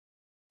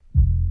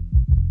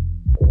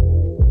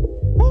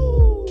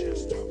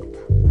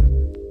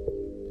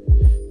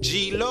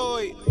G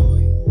Lloyd,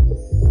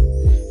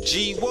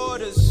 G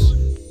Waters,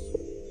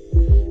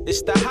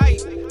 it's the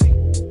hype.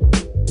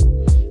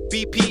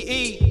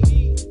 BPE,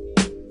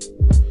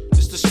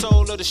 it's the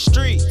soul of the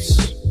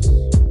streets.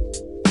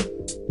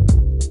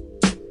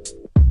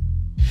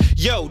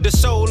 Yo, the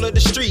soul of the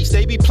streets,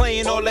 they be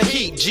playing all the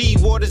heat. G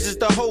Waters is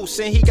the host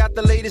and he got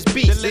the latest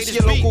beats. This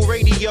your local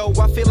radio,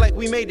 I feel like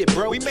we made it,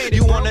 bro.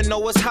 You wanna know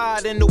what's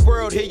hot in the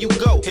world, here you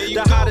go.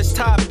 The hottest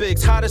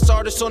topics, hottest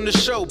artists on the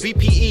show.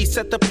 BPE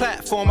set the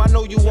platform, I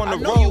know you wanna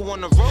roll.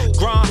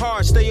 Grind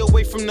hard, stay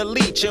away from the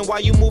leech. And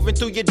while you moving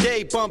through your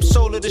day, bump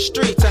soul of the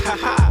streets.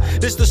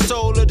 This the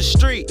soul of the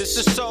street.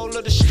 This the soul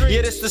of the street.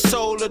 Yeah, this the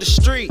soul of the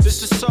street. This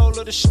the soul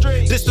of the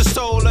street. This the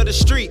soul of the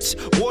streets.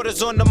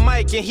 Waters on the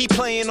mic and he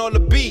playing all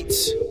the beats.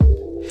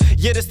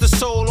 Yeah, this the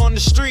soul on the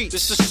street.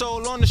 This the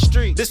soul on the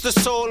street. This the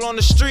soul on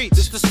the street.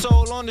 This the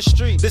soul on the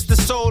street. This the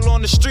soul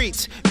on the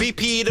streets.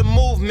 BP the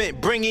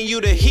movement, bringing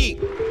you the heat.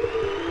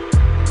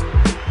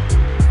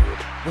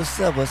 What's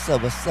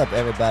up,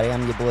 everybody?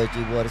 I'm your boy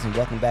G Waters, and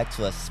welcome back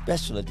to a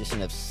special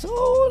edition of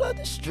Soul of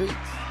the Streets.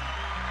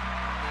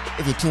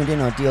 If you tuned in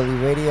on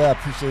DLE Radio, I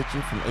appreciate you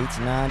from 8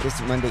 to 9.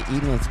 This Monday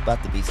evening is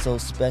about to be so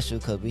special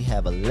because we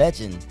have a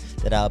legend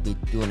that I'll be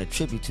doing a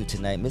tribute to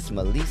tonight, Miss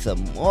Melissa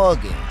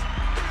Morgan.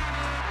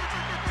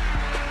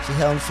 She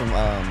hails from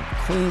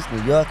Queens,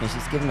 New York, and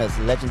she's given us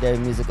legendary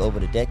music over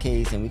the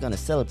decades, and we're going to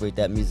celebrate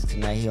that music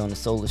tonight here on the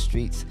Soul of the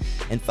Streets.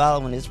 And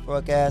following this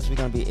broadcast, we're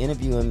going to be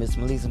interviewing Miss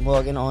Melissa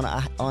Morgan on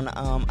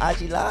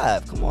IG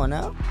Live. Come on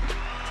now.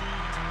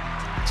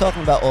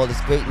 Talking about all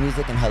this great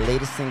music and her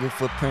latest single,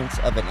 Footprints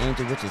of an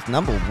Angel, which is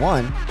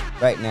 #1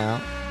 right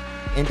now,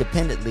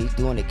 independently,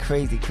 doing it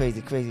crazy.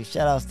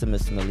 Shout outs to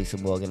Miss Melissa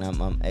Morgan.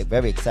 I'm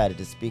very excited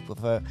to speak with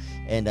her,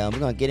 and we're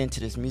going to get into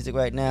this music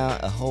right now,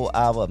 a whole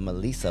hour of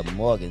Melissa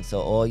Morgan. So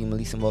all you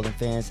Melissa Morgan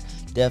fans,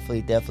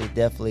 definitely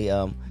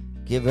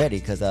get ready,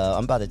 because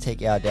I'm about to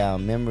take y'all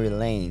down memory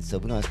lane. So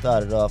we're going to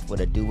start it off with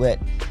a duet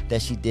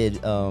that she did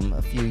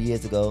a few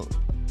years ago,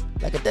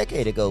 like a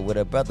decade ago, with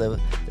a brother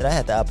that I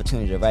had the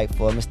opportunity to write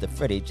for, Mr.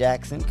 Freddie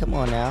Jackson. Come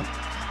on now.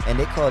 And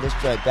they call this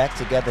joint Back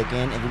Together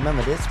Again. And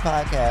remember, this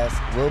podcast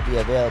will be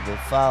available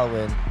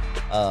following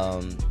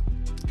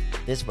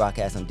this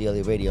broadcast on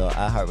DLE Radio,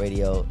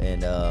 iHeartRadio,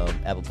 and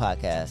Apple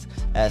Podcasts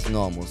as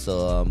normal.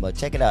 So but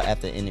check it out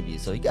after the interview.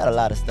 So you got a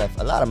lot of stuff,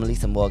 a lot of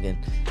Melissa Morgan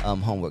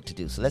homework to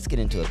do. So let's get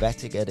into it. Back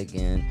Together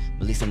Again,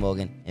 Melissa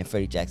Morgan and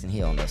Freddie Jackson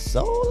here on the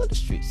Soul of the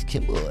Streets.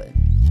 Kim Boy.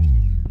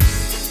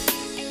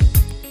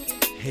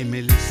 Hey,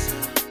 Melissa.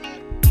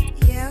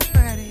 Yeah,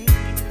 Freddie.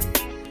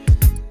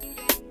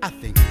 I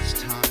think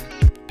it's time.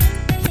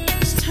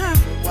 It's time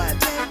for what,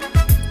 baby?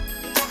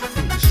 I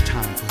think it's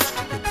time for us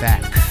to get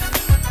back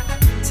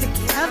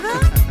together?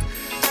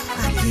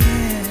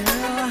 Again.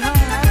 I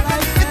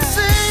like that. It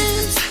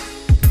seems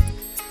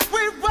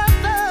we'd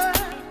rather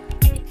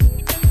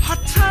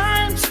hard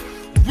times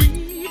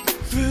we've been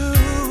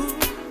through.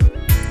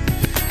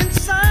 In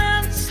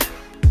science,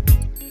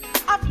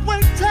 I've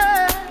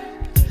waited.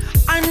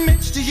 I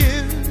missed you.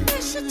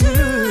 Yes, you do.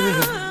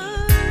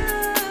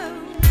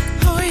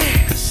 Oh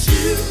yeah. 'Cause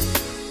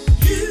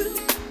you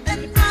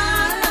and I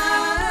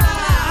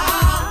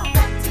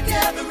back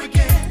together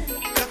again.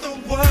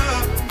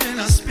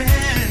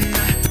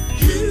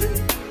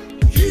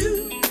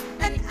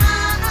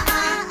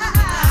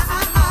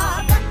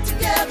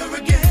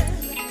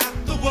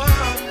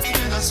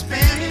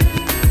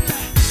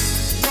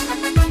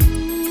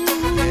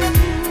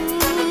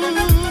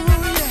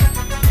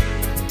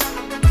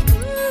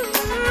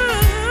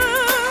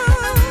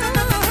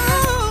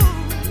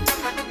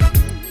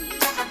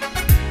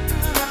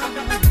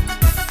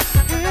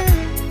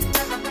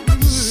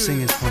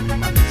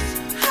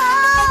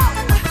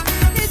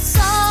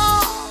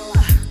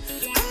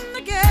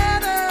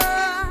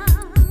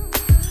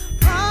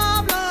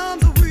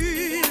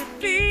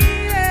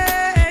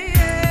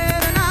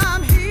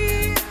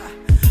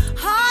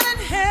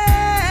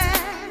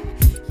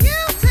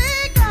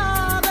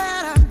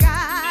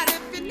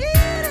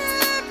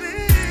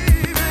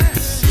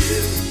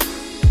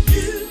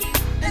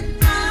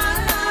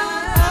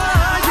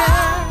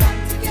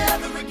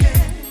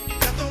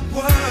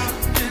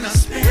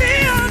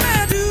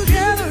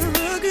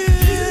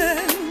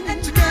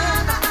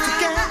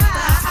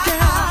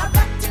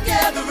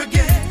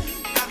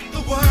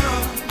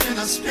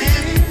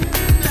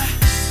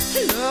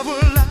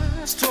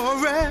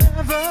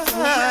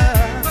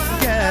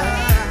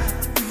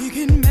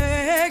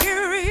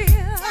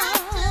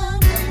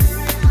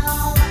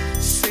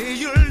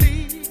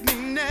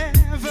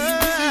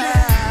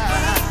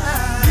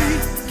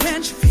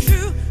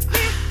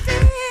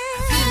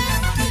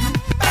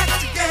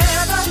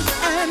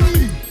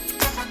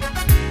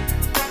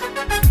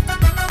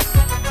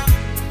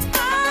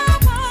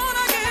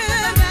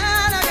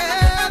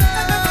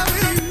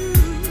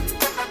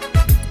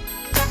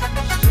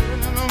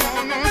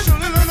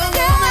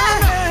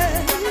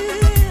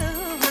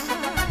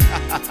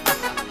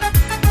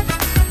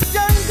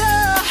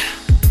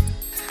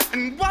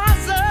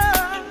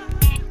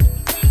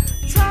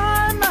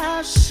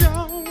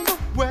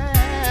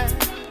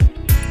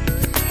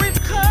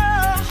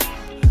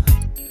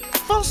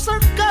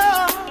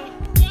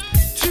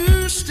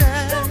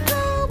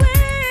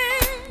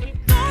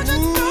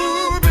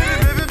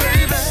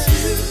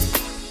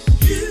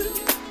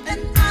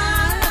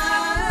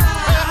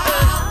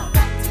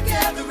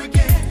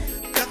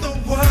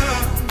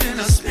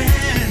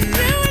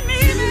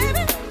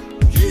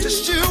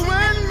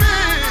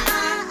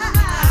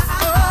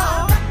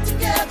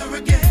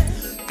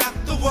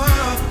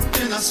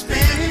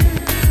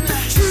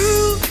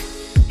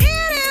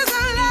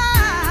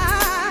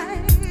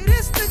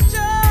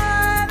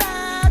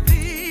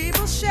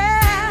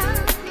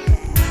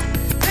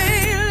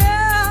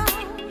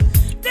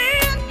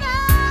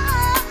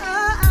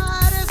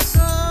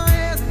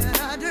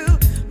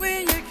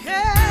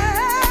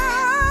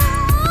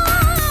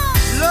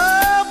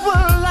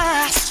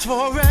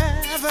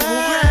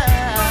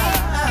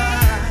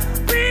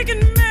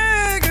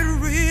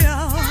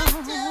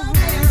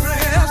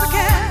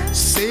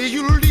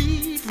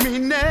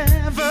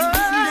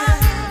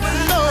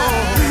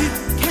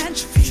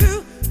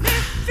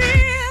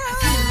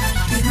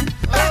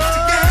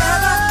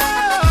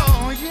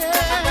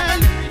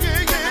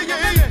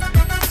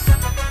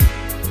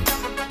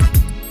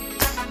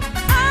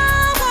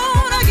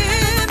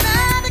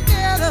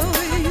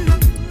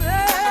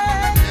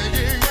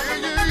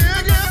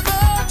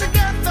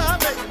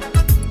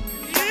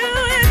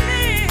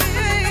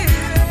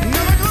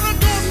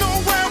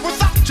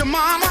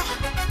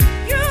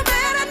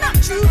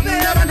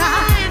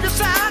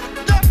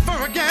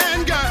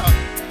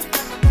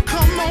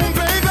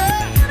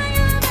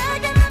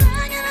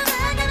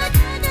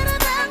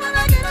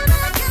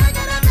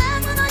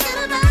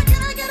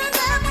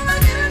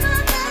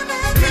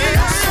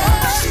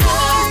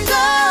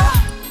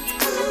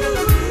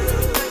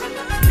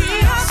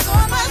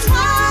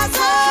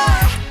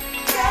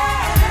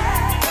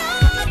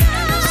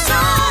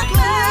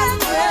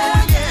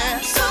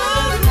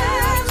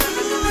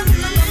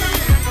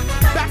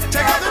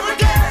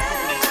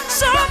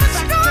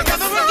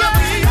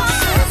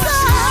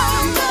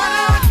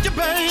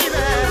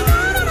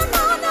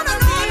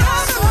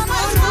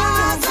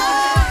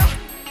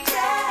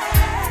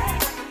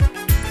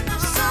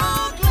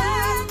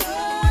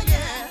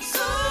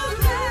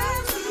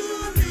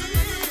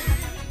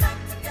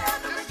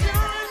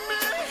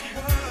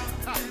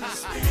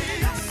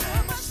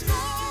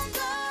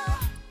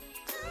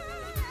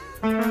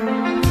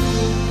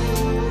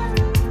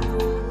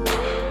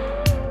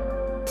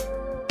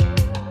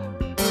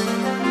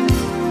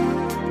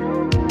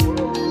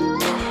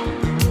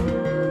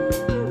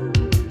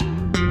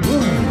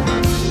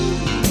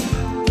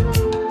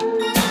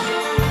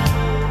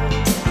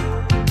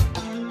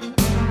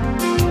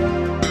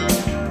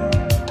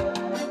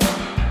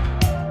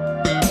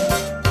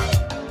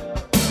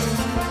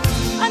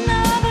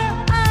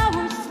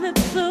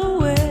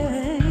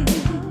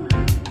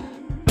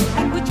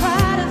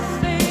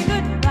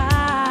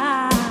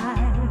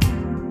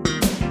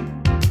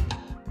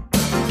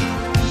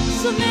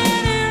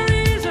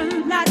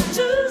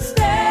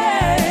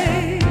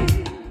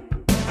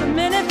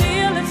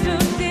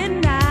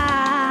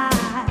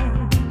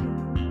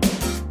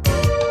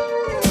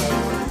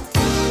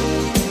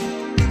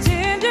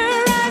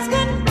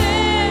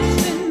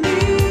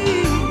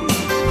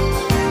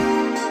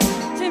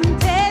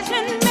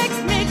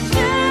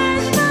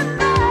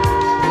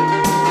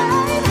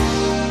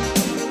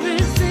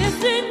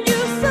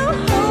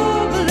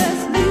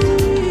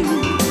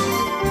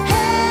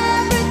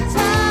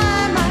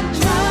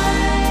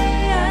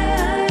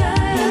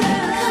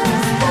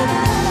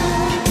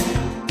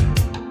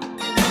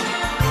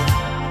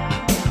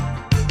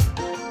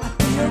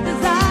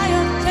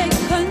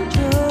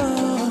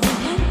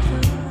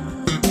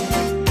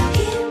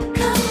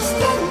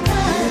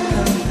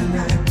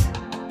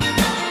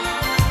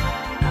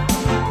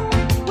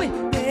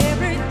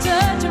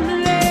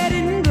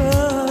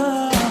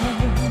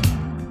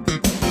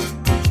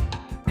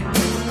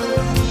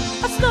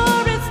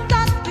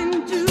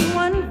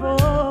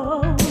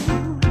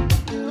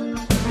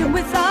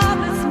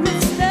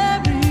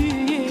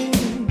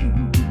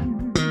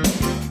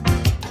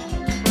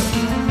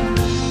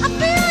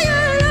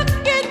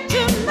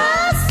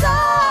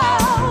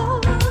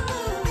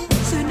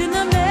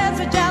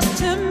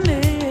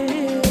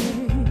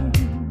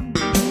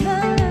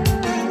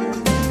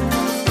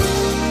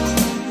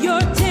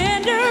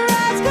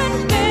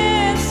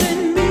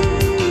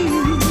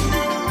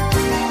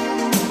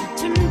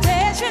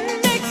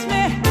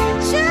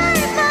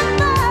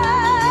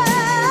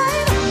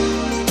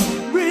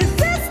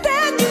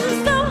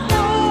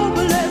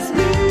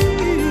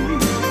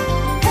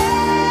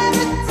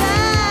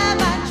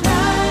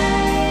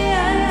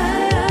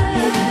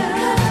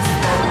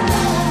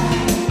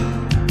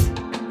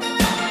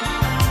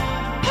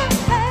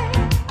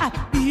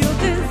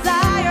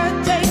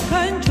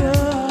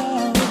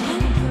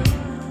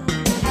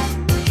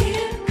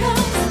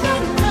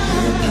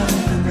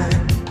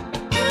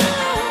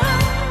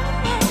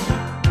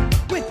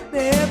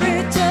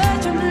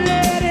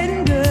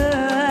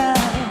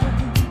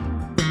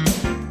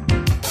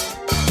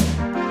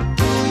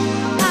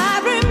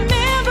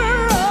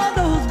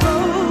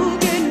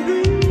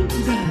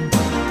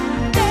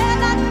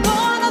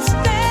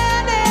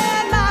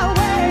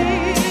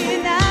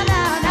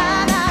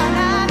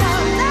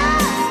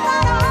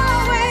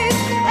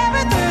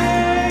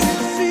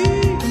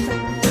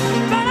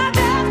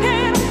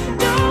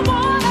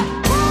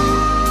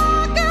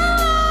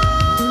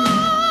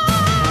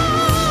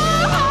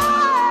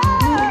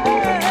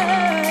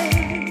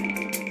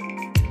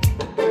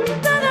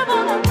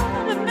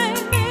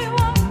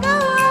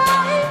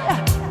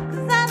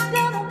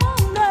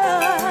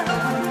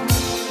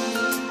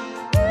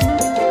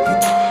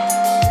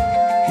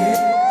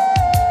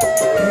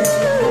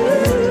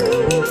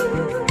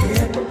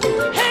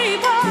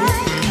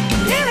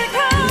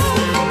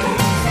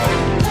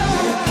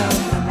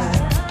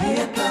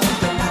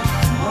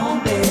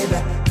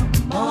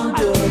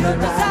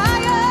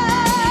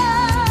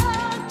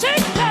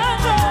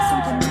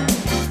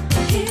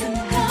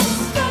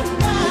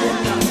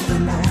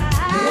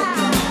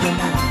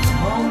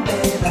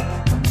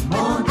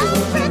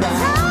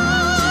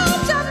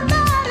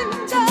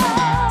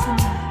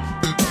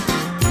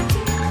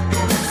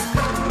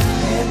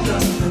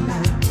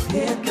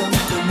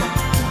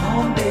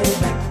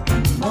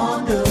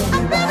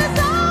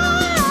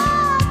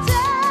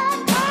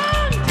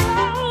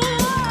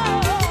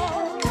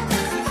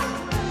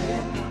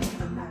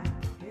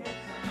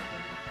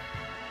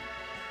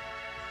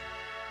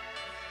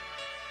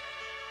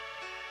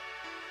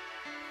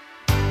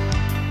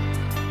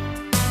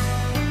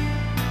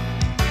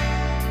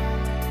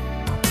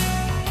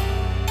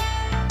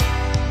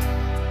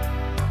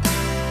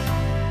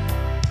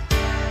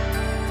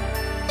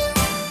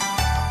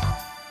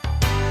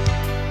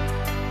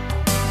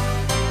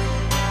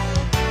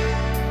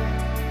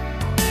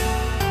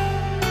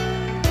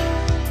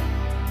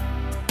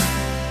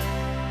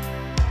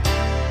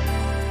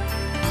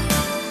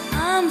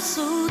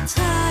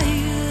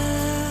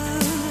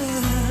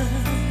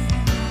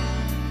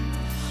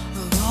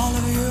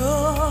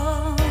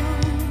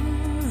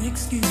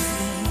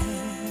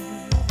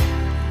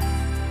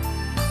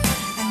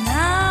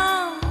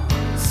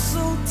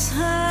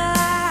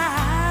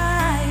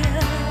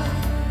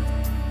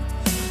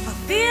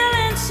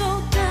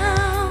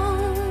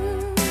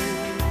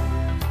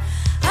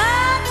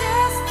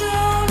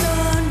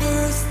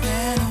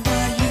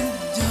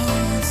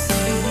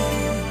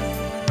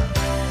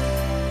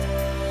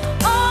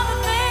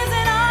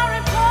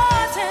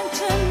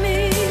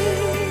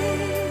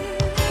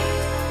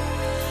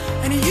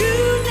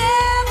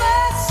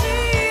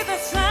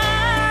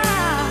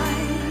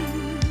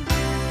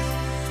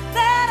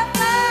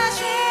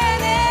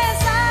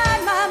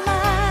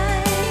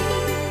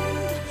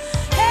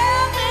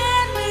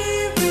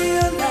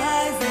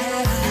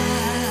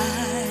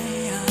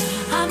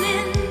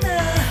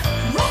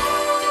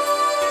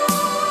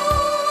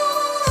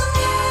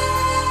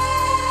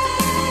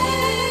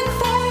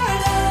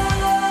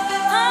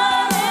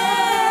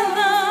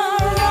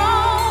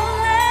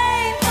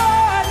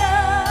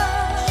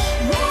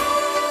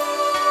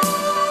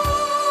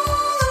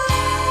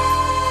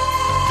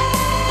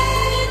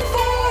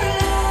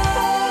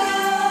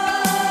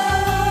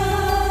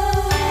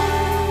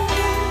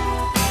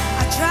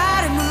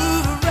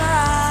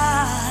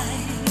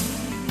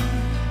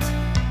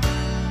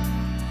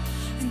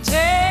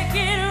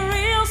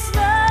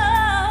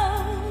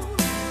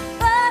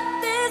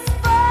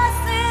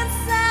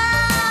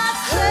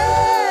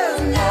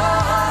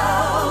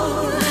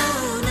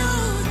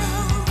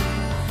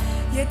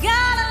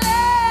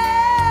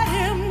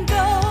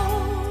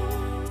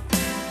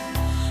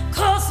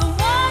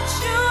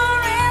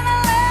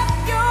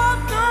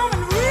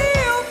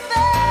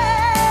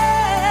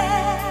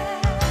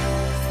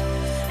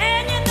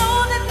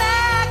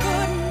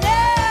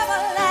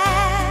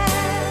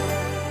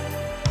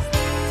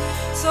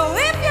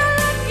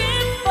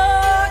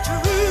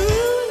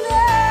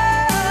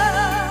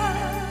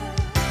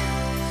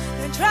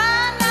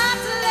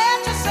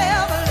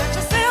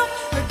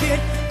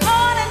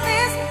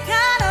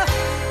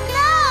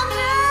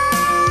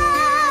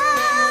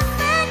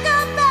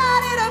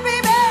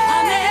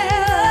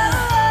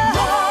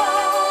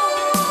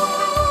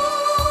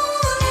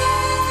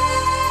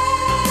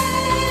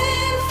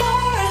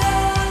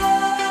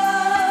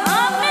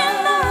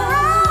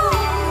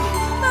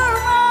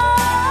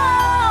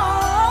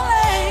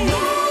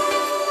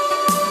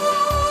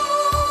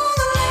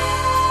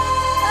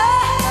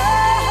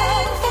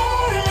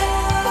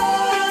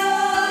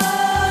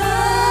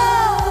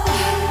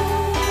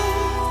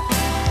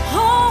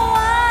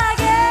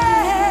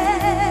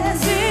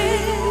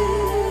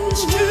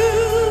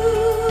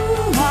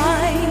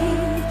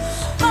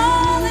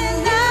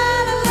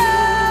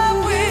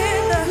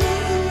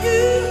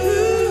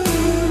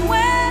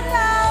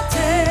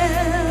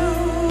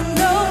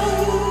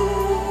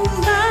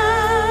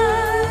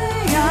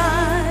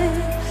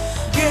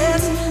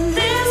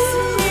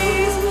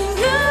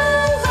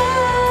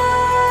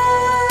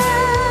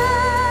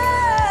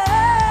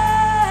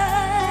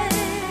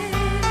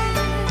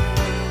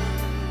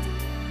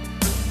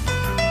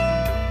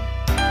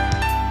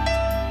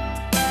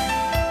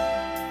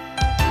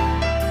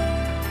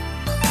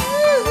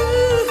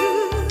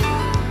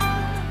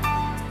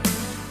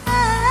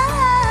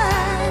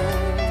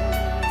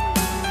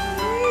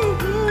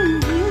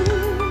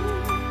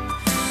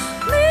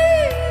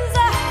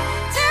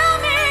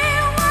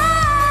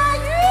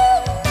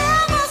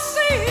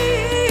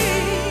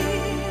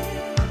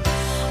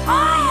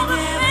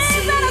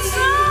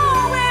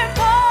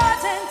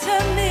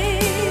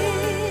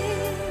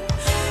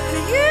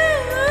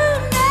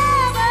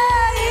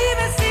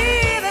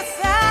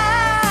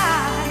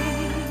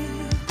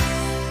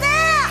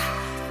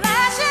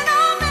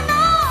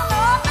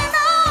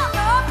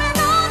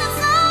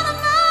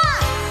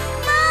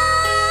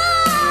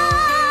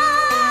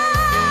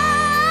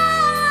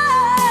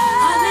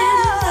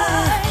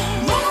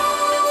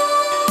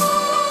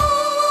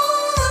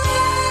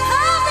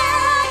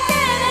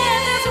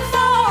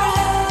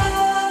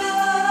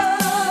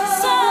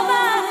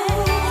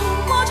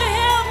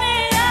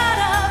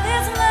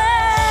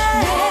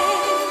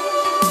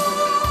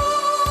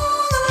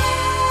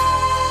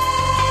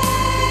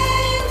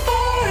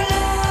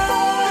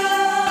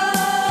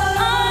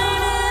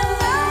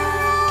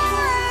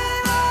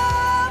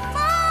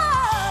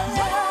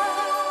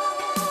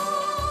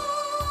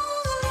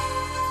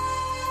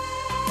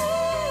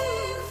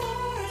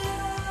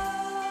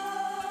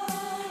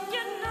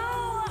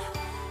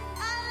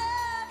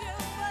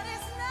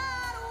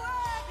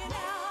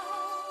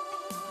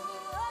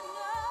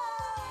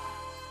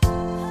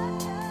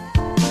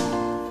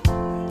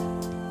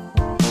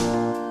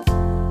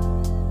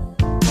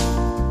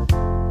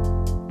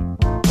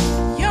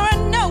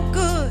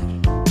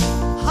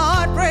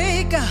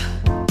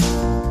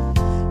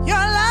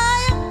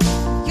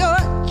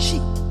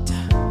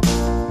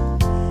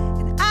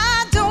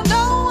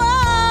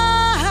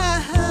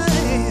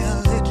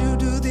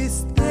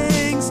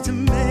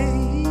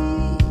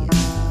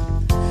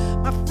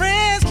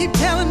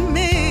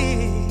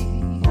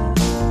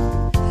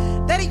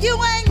 you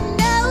ain't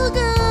no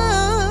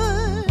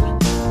good.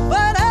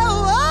 But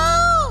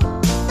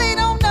oh, they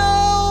don't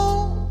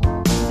know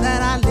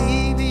that I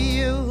leave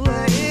you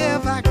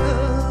if I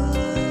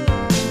could.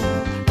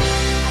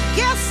 I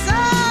guess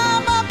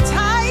I'm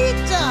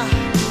uptight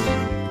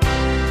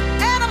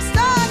and I'm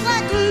stuck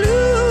like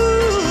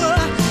glue.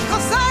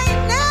 'Cause I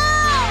ain't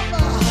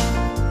never,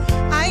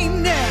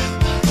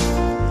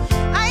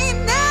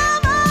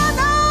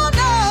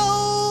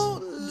 no,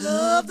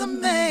 love the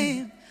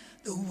man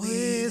the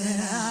way that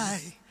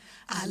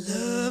I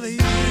love you.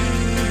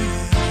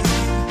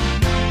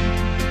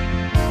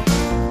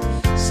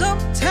 Some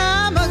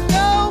time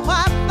ago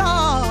I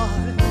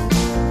thought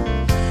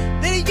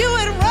that you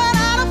had run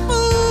out of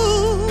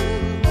food,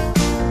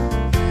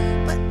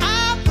 but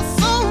I was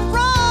so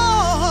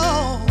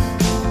wrong.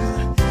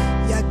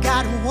 You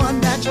got one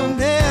that you'll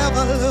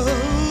never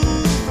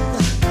lose.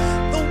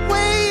 The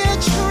way you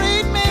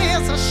treat me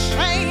is a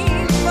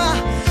shame.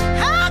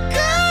 How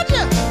could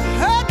you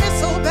hurt me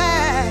so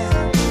bad?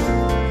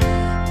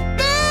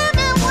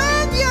 Baby,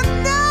 when you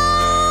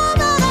know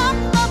that I'm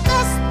the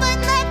best thing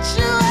that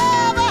you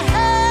ever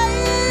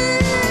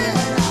had.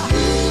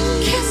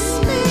 Kiss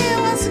me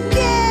once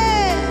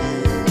again.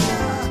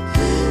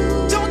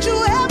 Don't you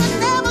ever,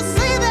 never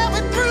say that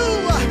we're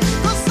through.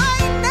 'Cause I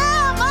ain't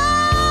never,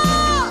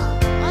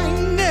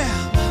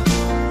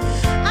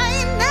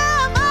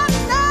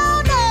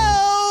 no,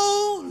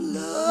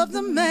 love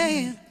the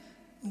man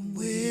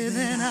with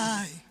an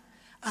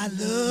I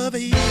love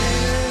you.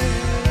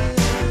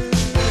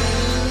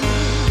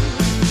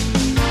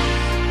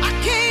 I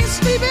can't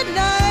sleep at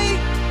night,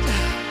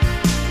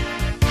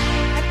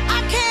 and I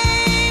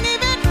can't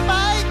even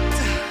fight.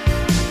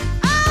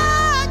 I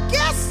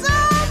guess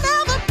I'll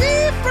never be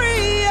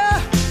free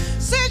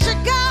since you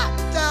got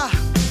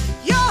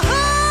your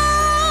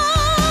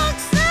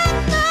hooks in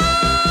me.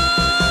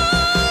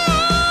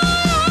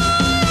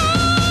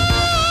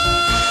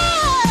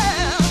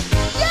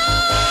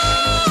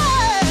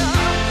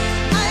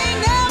 I ain't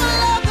never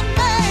loved a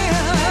man.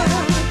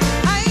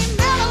 I ain't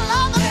never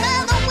loved a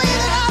man the way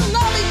that I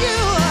love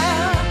you.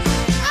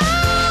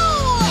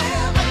 Oh,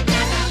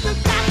 you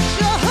got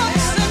your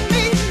hooks in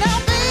me now,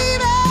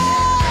 baby.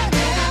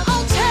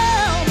 Oh,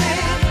 tell me,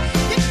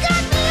 you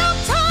got me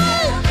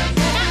uptight.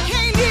 I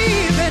can't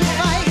even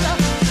fight.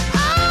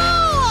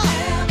 Oh,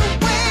 the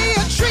way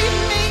you treat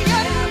me,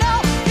 you know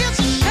it's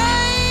a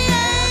shame.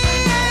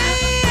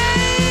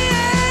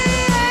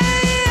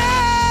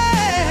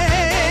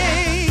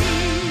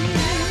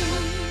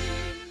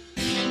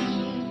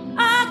 I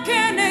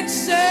can't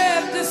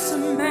accept this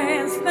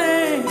man's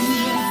thing.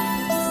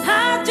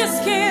 I just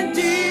can't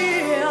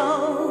deal.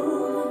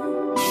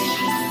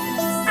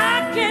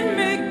 I can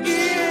make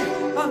it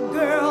a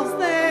girl's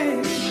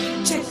thing.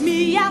 Check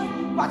me out,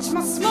 watch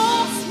my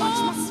small, watch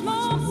my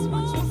small, watch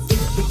my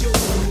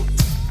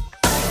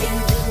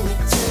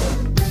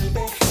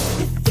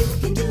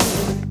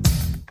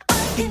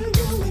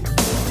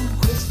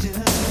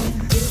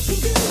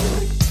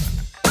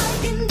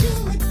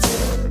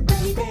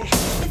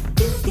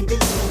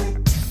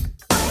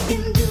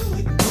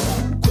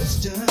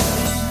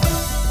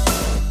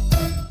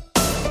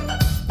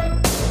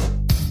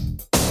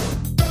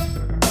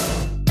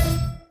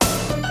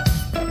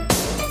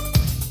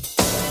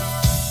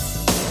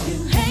You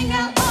hang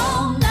out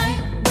all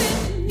night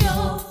with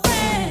your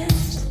friends.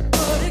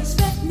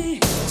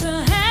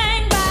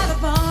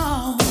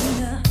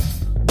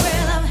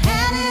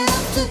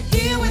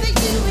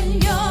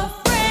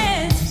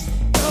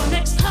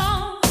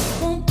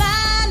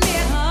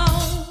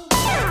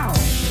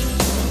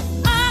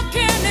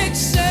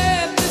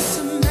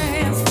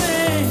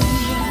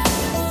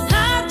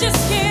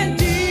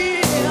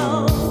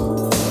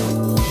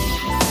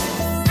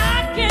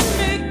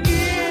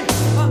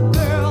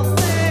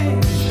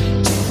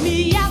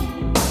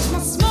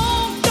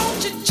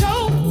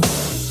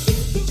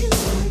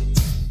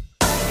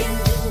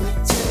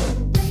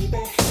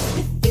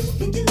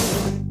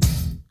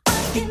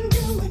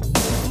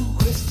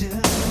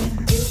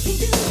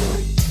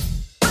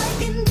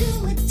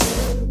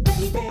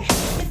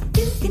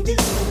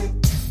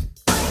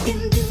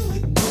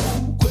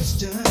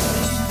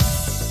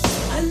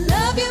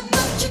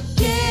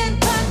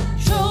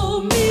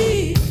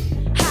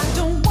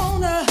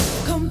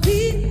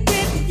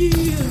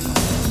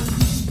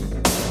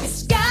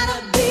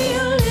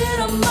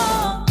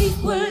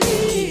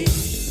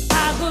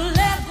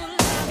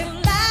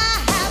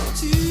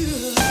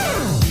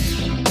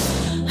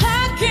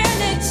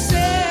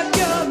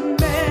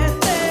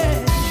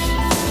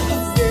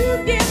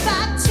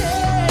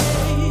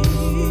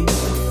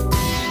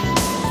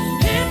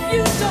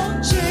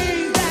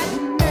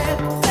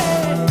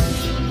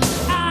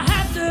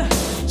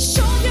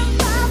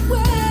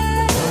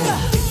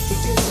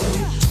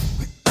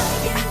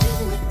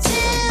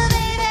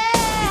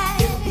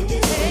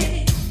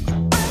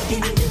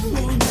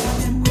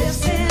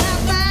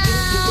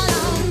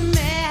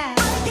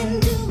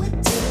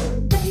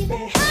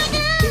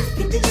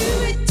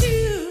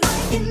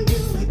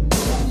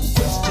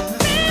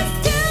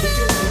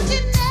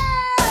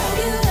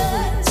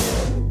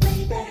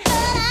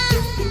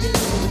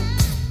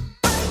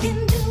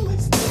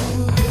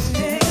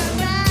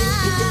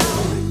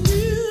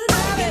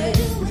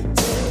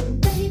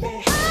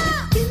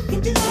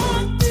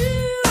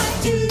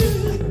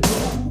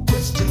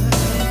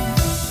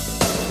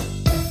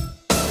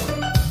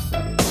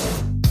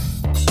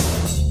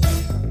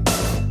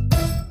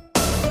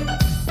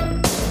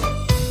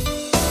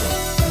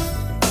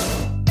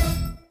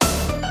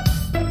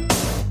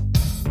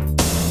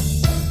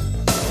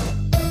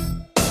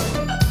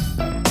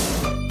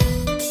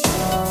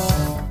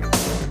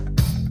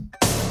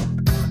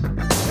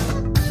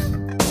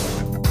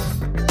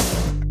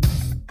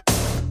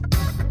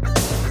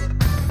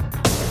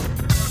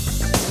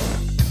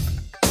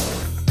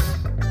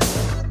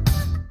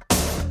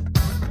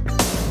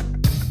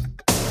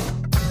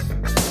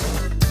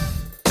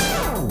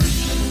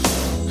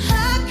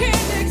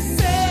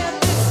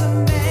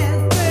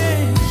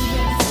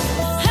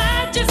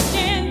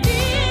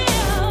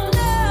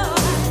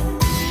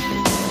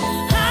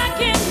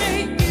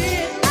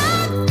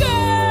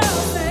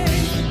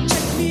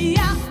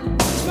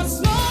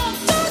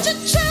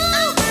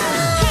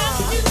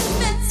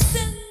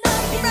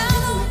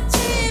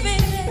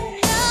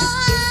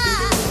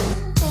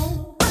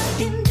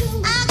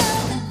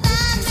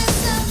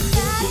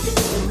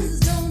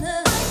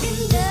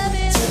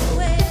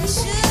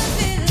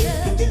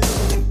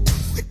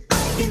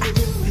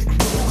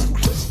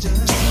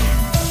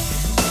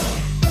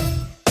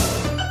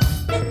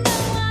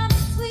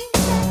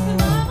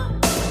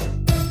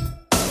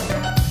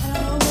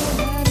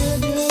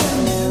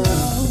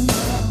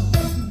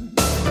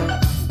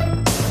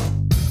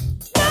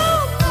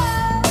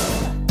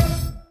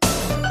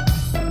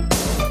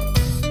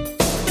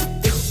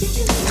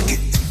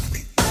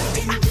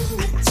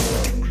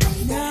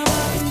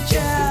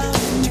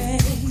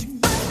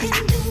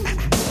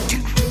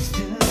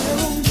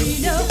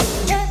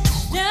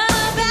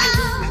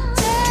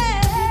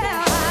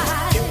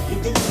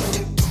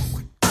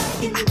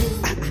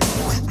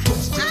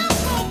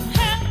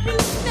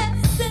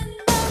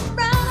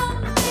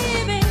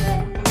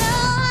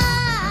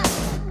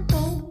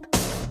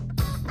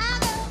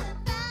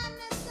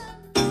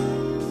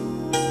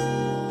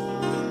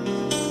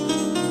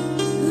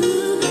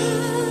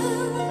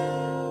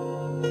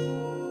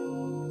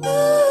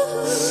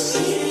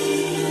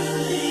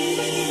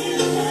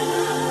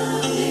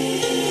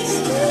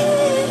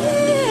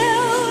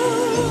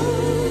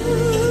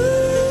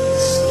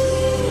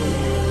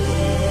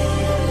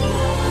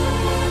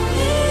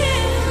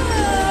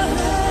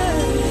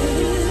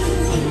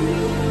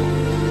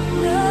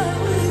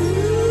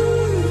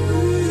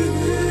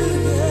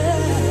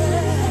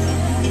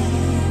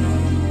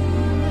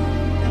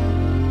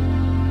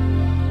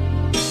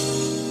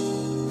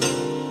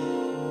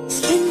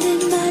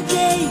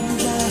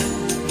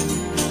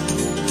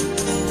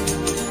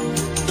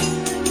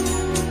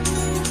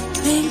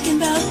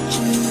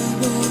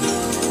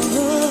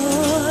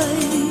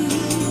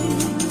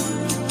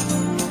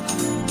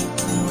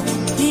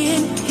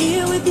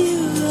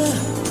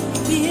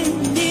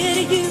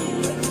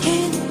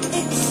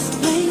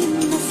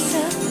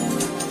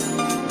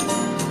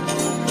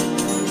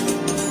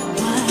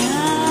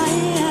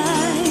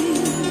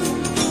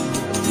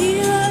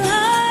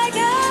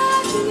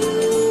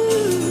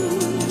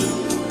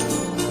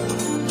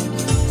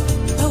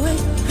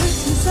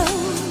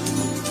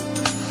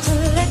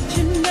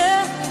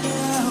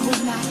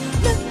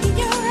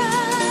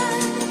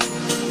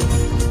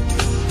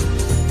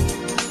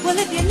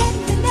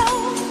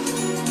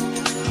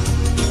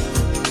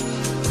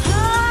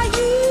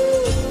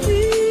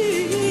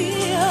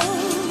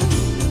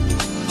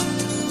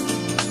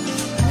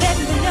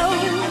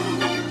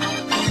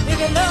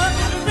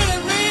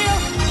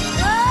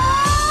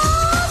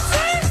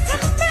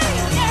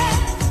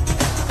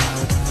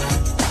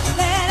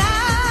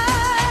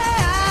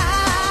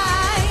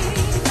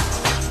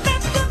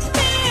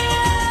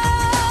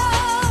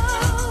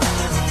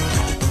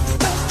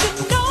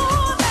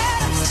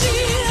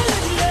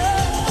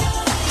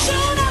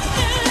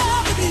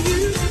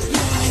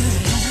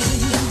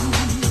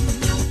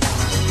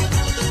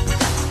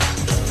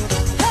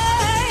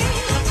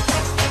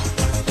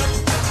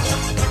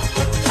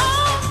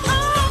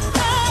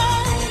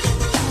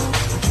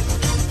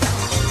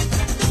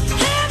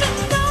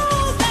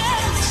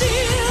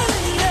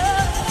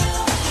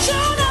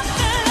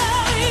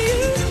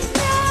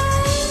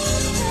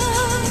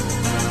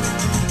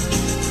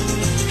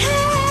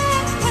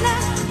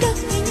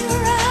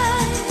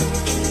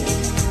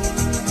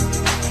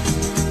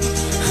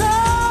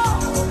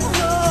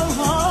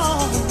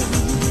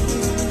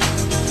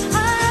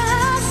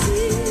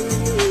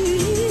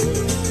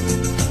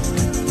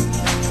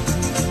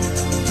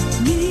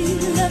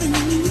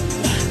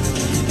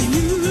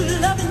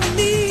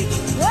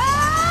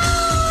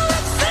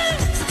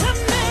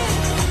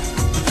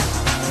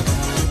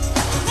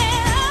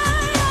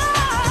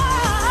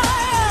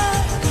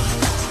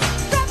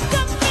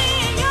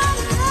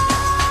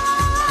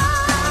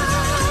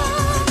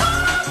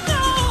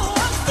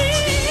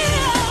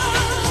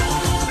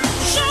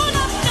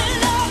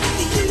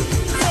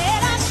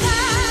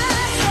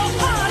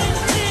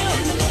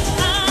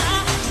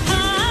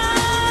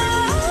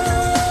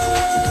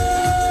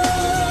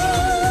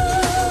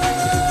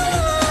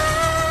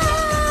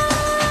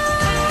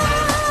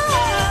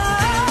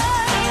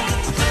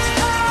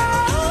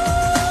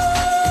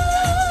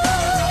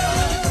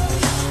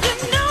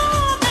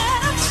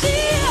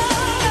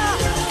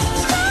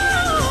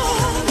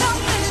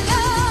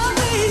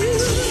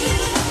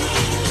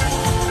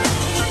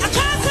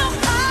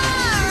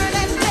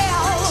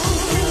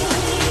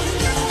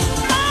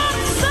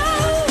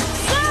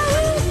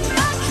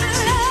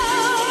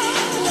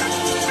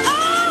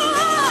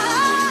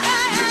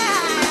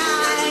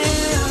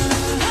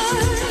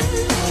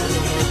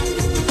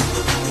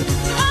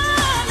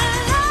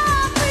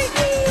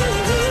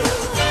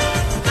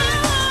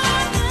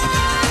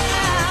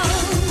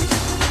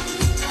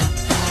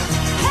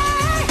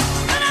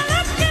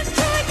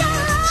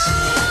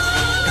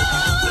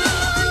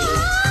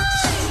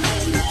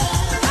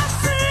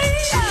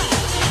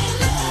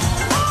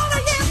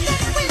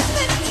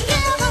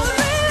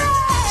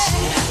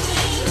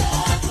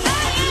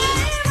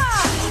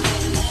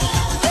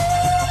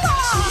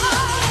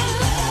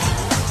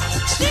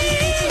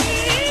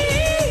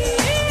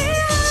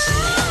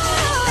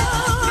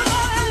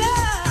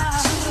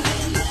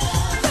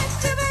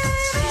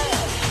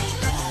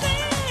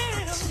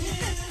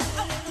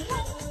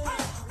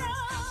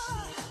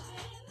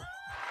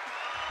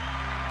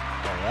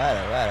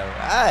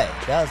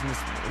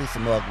 Melissa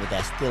Morgan with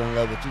that Still in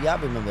Love with You. Y'all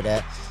remember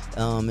that.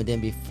 And then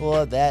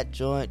before that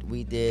joint,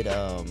 we did,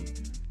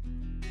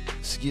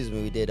 If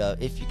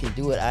You Can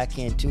Do It, I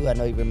Can Too. I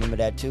know you remember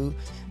that too.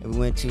 And we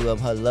went to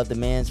her Love the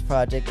Man's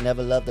project,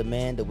 Never Loved a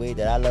Man the Way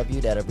That I Love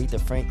You, that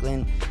Aretha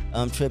Franklin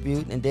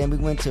tribute. And then we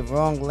went to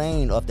Wrong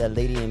Lane off that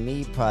Lady and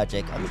Me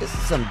project. I mean, this is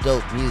some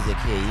dope music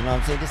here, you know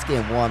what I'm saying? Just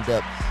getting warmed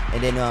up.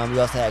 And then we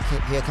also had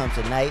Here Comes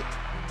the Night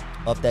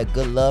off that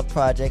Good Love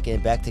project,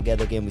 and Back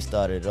Together Again we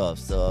started it off.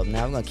 So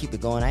now we're going to keep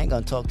it going. I ain't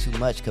going to talk too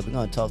much because we're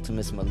going to talk to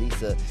Miss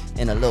Melissa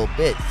in a little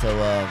bit. So, you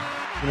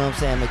know what I'm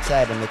saying? I'm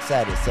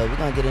excited. So we're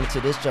going to get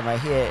into this drum right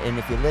here. And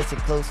if you listen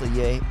closely,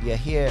 you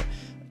hear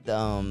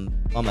on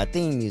my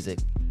theme music,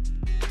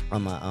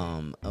 on my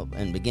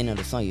in the beginning of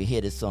the song, you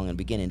hear this song in the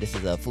beginning. This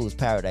is Fool's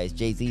Paradise.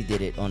 Jay-Z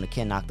did it on the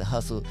Ken Knock the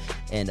Hustle,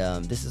 and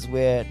this is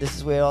where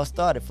it all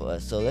started for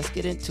us. So let's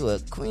get into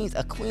it.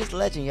 A Queens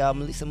legend, y'all,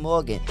 Melissa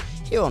Morgan,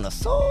 here on the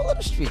Soul of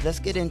the Street. Let's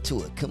get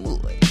into it. Come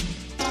on.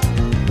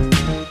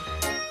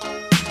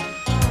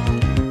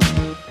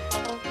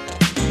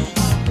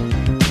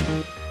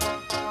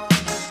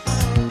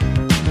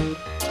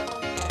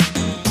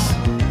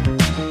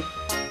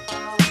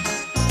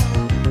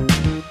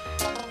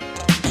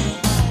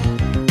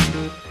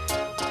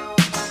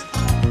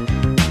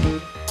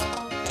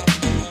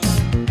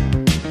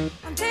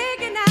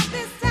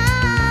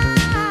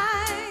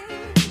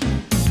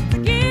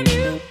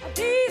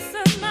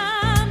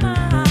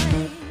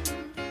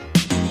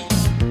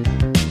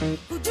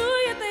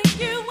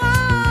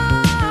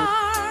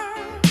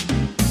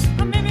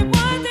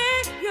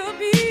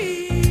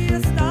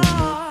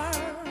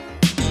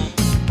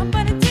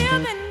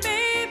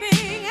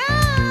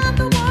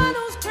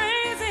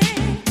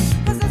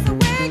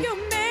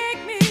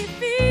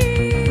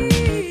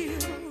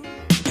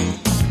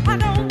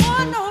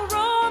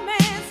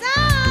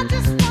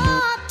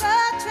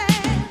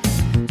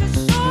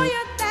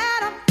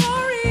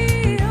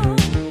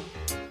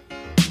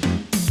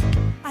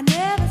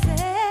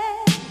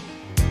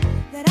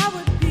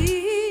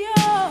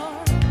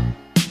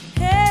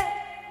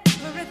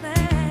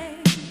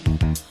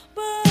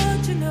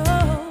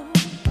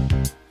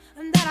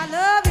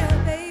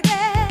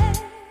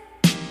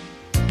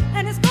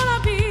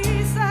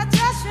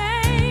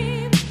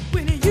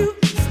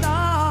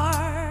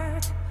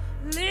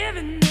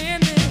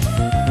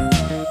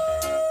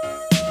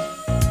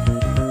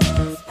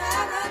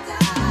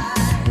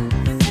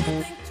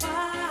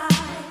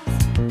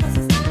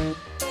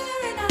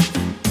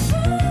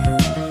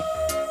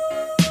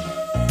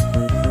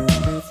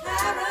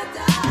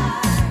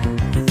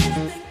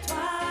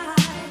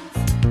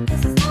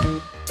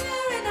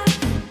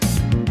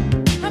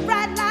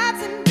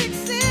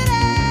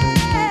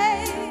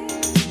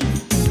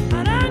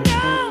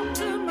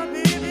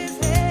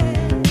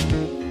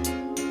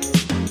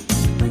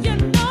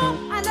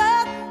 I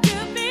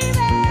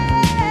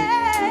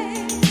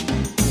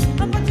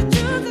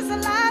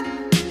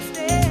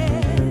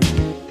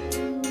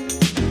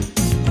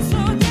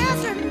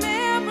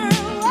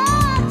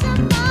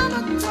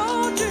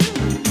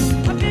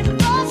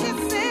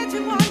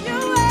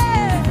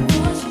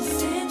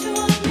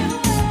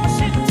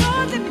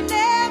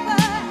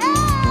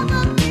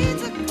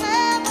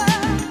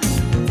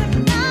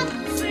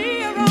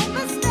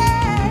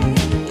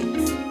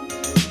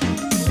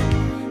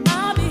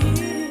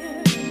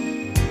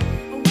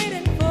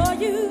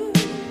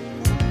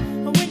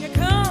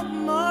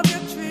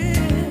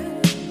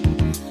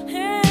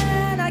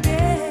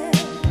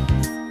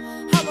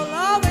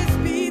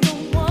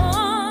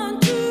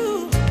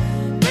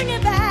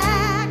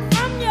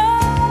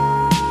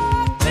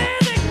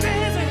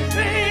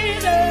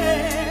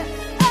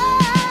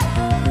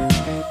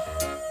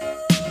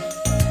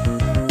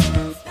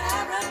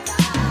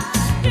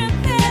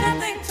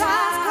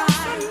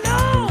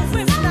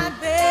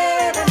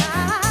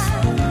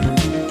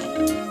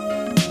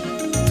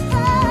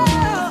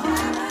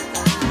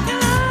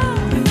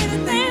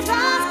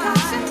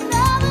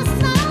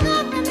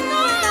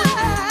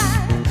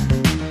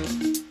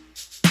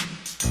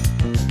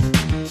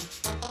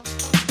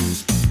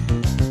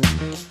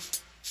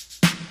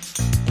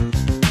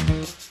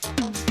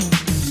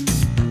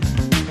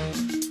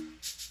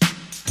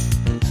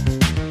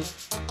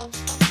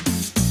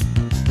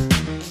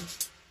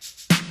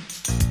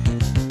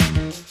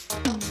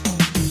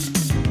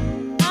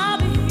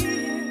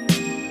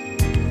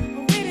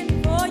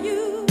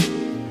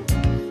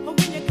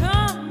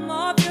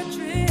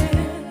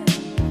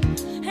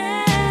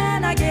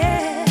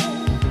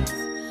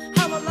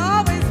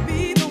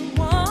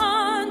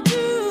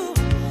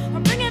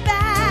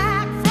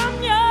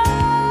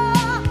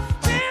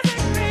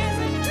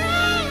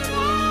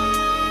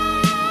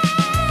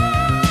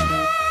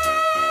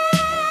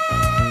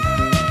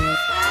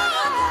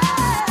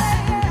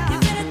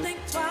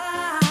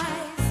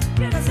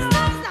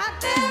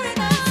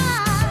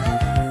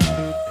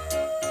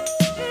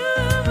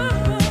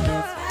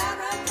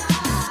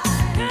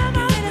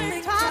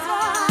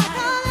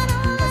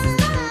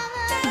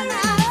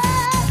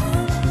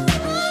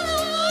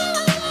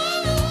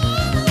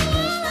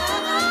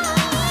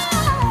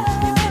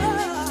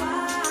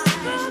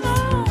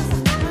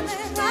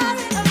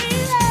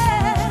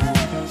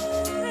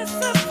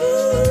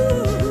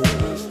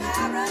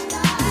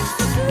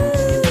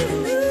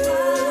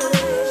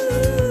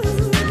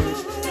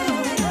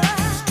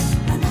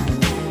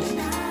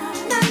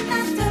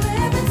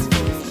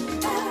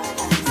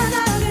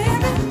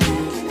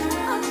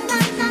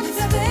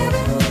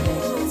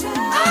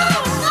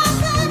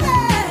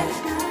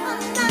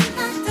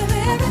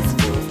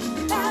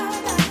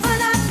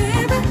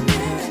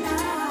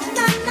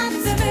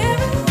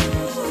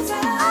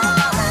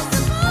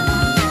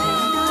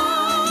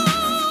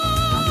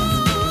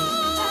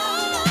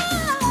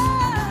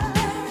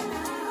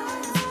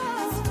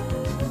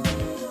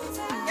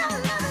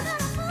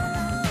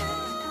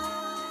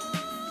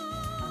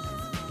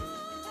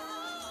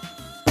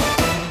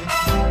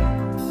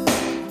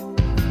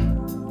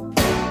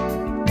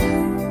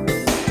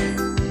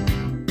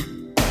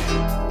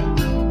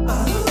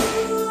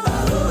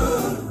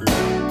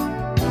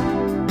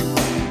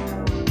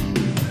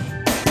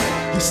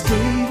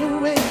stayed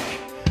awake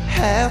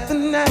half the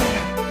night.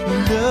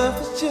 Love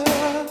is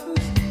just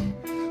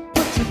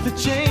what if it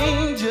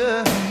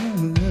changes?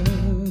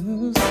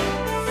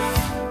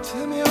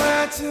 Tell me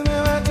why, tell me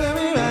why, tell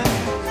me why.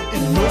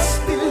 It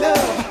must be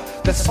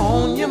love that's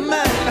on your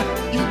mind.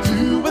 You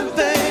doing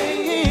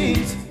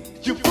things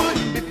you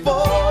wouldn't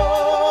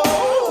before.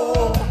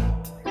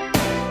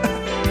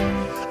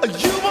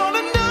 You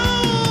wanna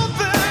know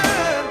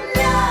that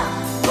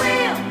love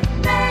will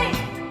make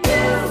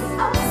you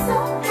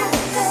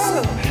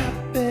so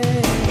happy.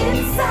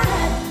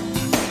 Inside.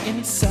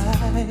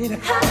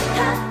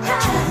 I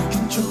try to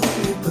control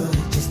it, but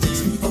it just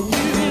takes me over.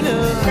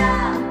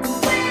 Love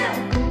will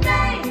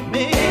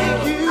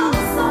make you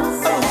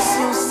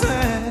so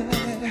sad.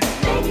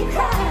 Make you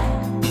cry.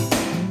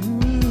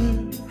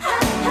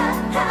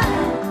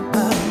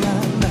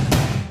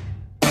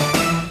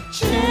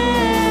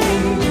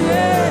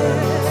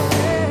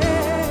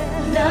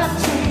 Love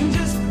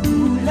changes.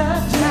 Ooh,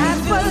 love changes.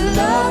 That's what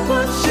love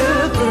puts you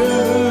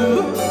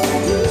through.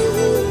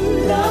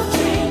 Love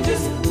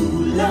changes.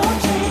 Ooh,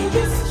 love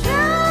changes.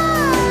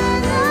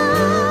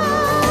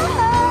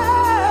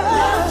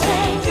 Love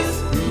changes.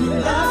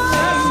 Love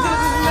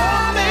changes.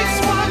 Love makes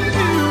one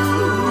new.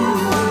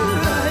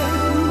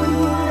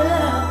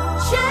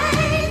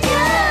 Changes.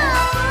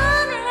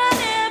 And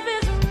if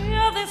it's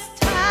real this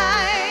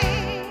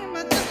time,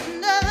 just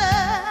another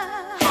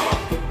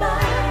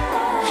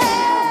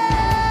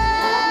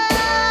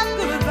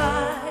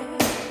goodbye.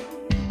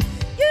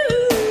 You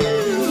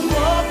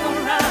walk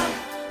around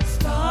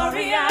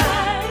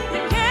starry-eyed.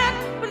 You can't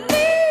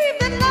believe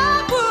that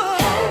love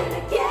would hurt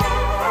again.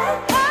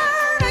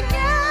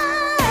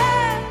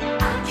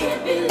 I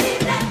can't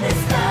believe that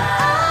this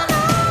love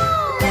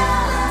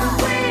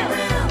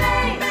will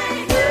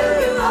make you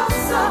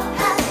so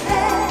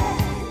happy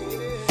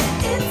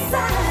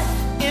inside.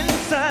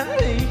 Inside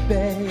me,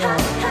 baby. I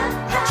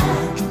try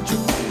to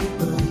control it,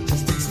 but it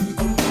just takes me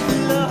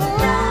over.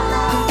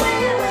 Love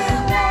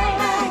will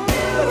make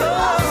you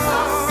so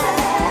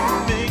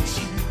sad. Makes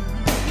you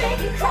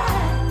Make you cry.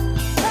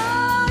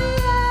 Oh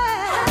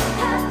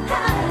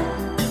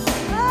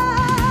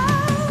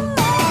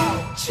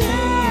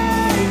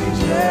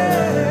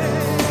yeah.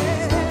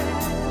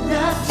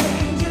 Love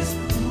changes.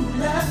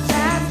 Love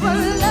that's what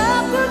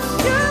love puts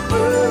you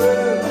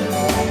through.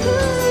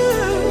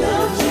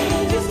 Love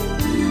changes.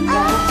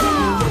 Love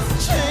changes.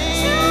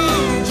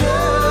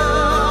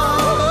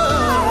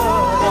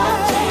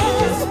 Love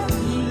changes.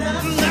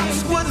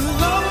 That's what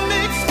love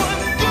makes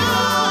one do.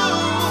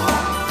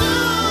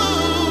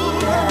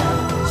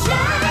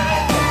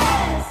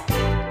 Changes.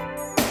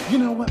 You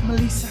know what,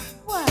 Melissa?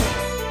 What?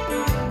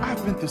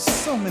 I've been through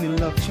so many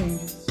love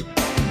changes.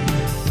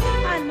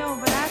 I know,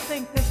 but I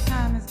think this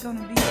time is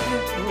gonna be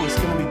different. Oh, it's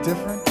gonna be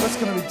different? What's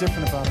gonna be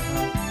different about it,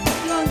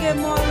 huh? You gonna get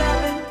more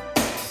loving,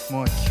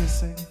 More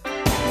kissing,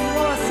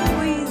 more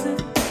squeezing,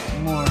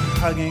 more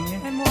hugging,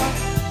 and more.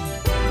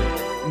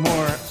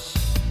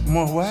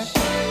 more what?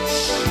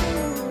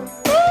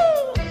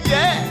 Ooh,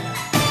 yeah!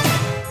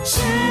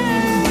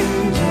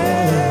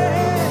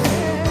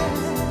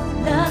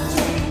 Love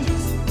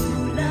changes.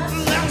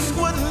 Love That's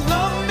what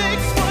love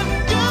makes one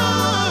do.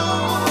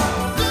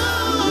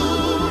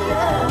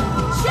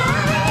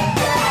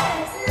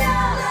 changes.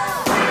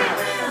 Love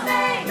will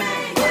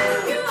make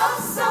you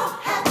so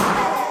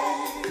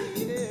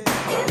happy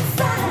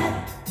inside.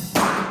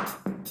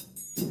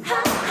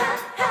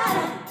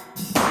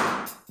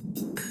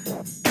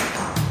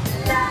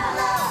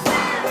 Love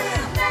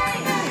will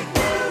make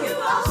you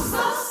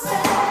so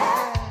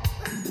sad.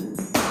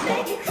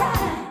 Make you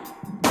cry.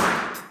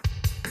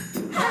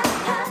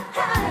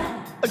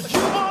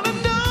 You wanna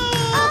know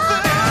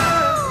that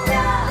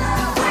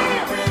Love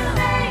will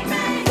make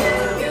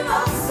you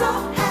so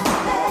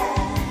happy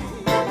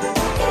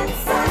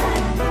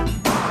inside.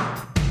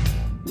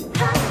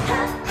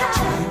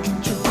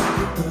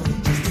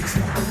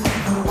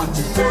 What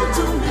you do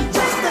to me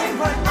just ain't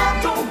right.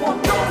 I don't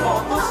want no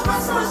more those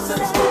restless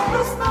and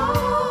sleepless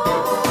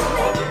nights.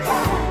 Make you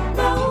cry.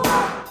 No,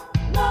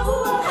 no,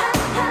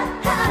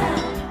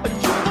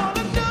 you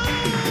wanna know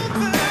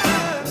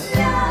that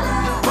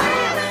Love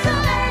will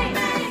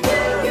make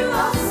you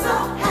so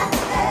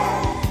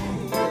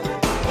happy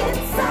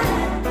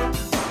inside.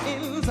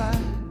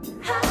 inside.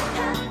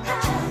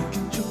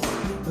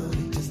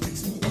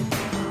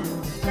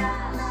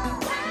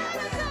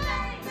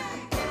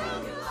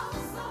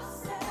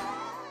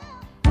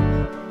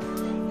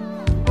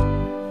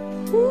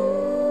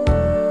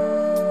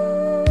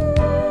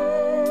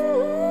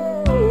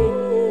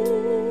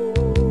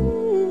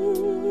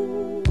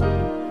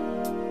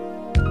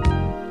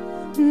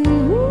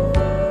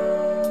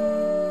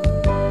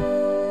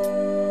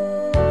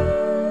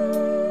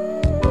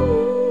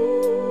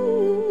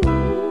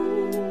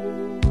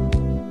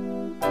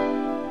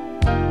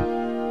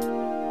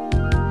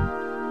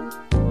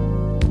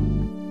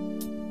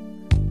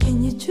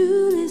 Can you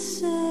truly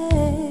say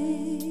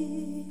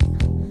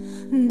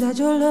that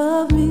you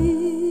love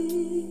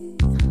me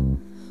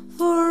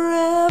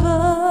forever?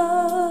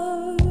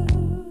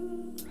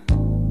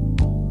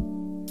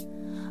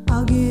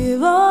 I'll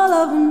give all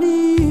of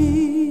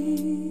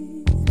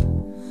me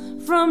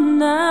from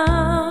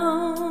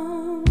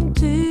now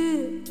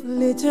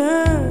till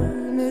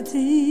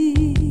eternity.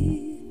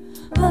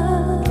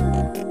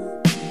 But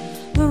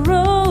the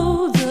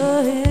roads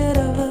ahead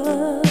of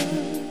us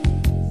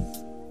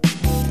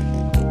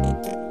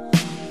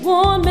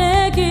won't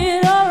make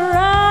it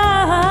alright.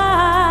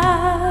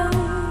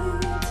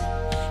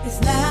 It's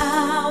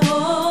now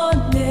or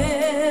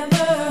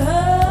never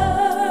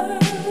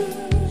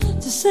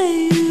to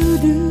say you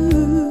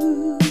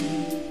do.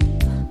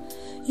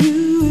 You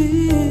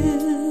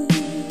will.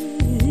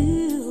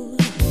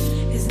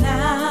 It's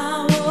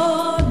now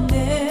or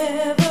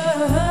never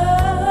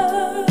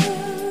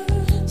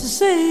to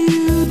say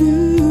you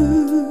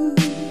do.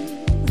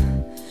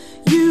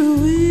 You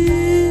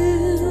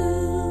will.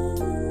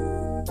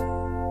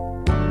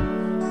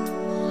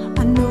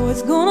 I know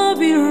it's gonna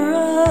be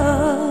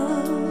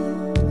rough,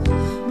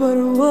 but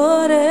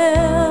what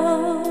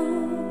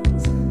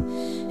else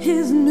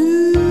is new?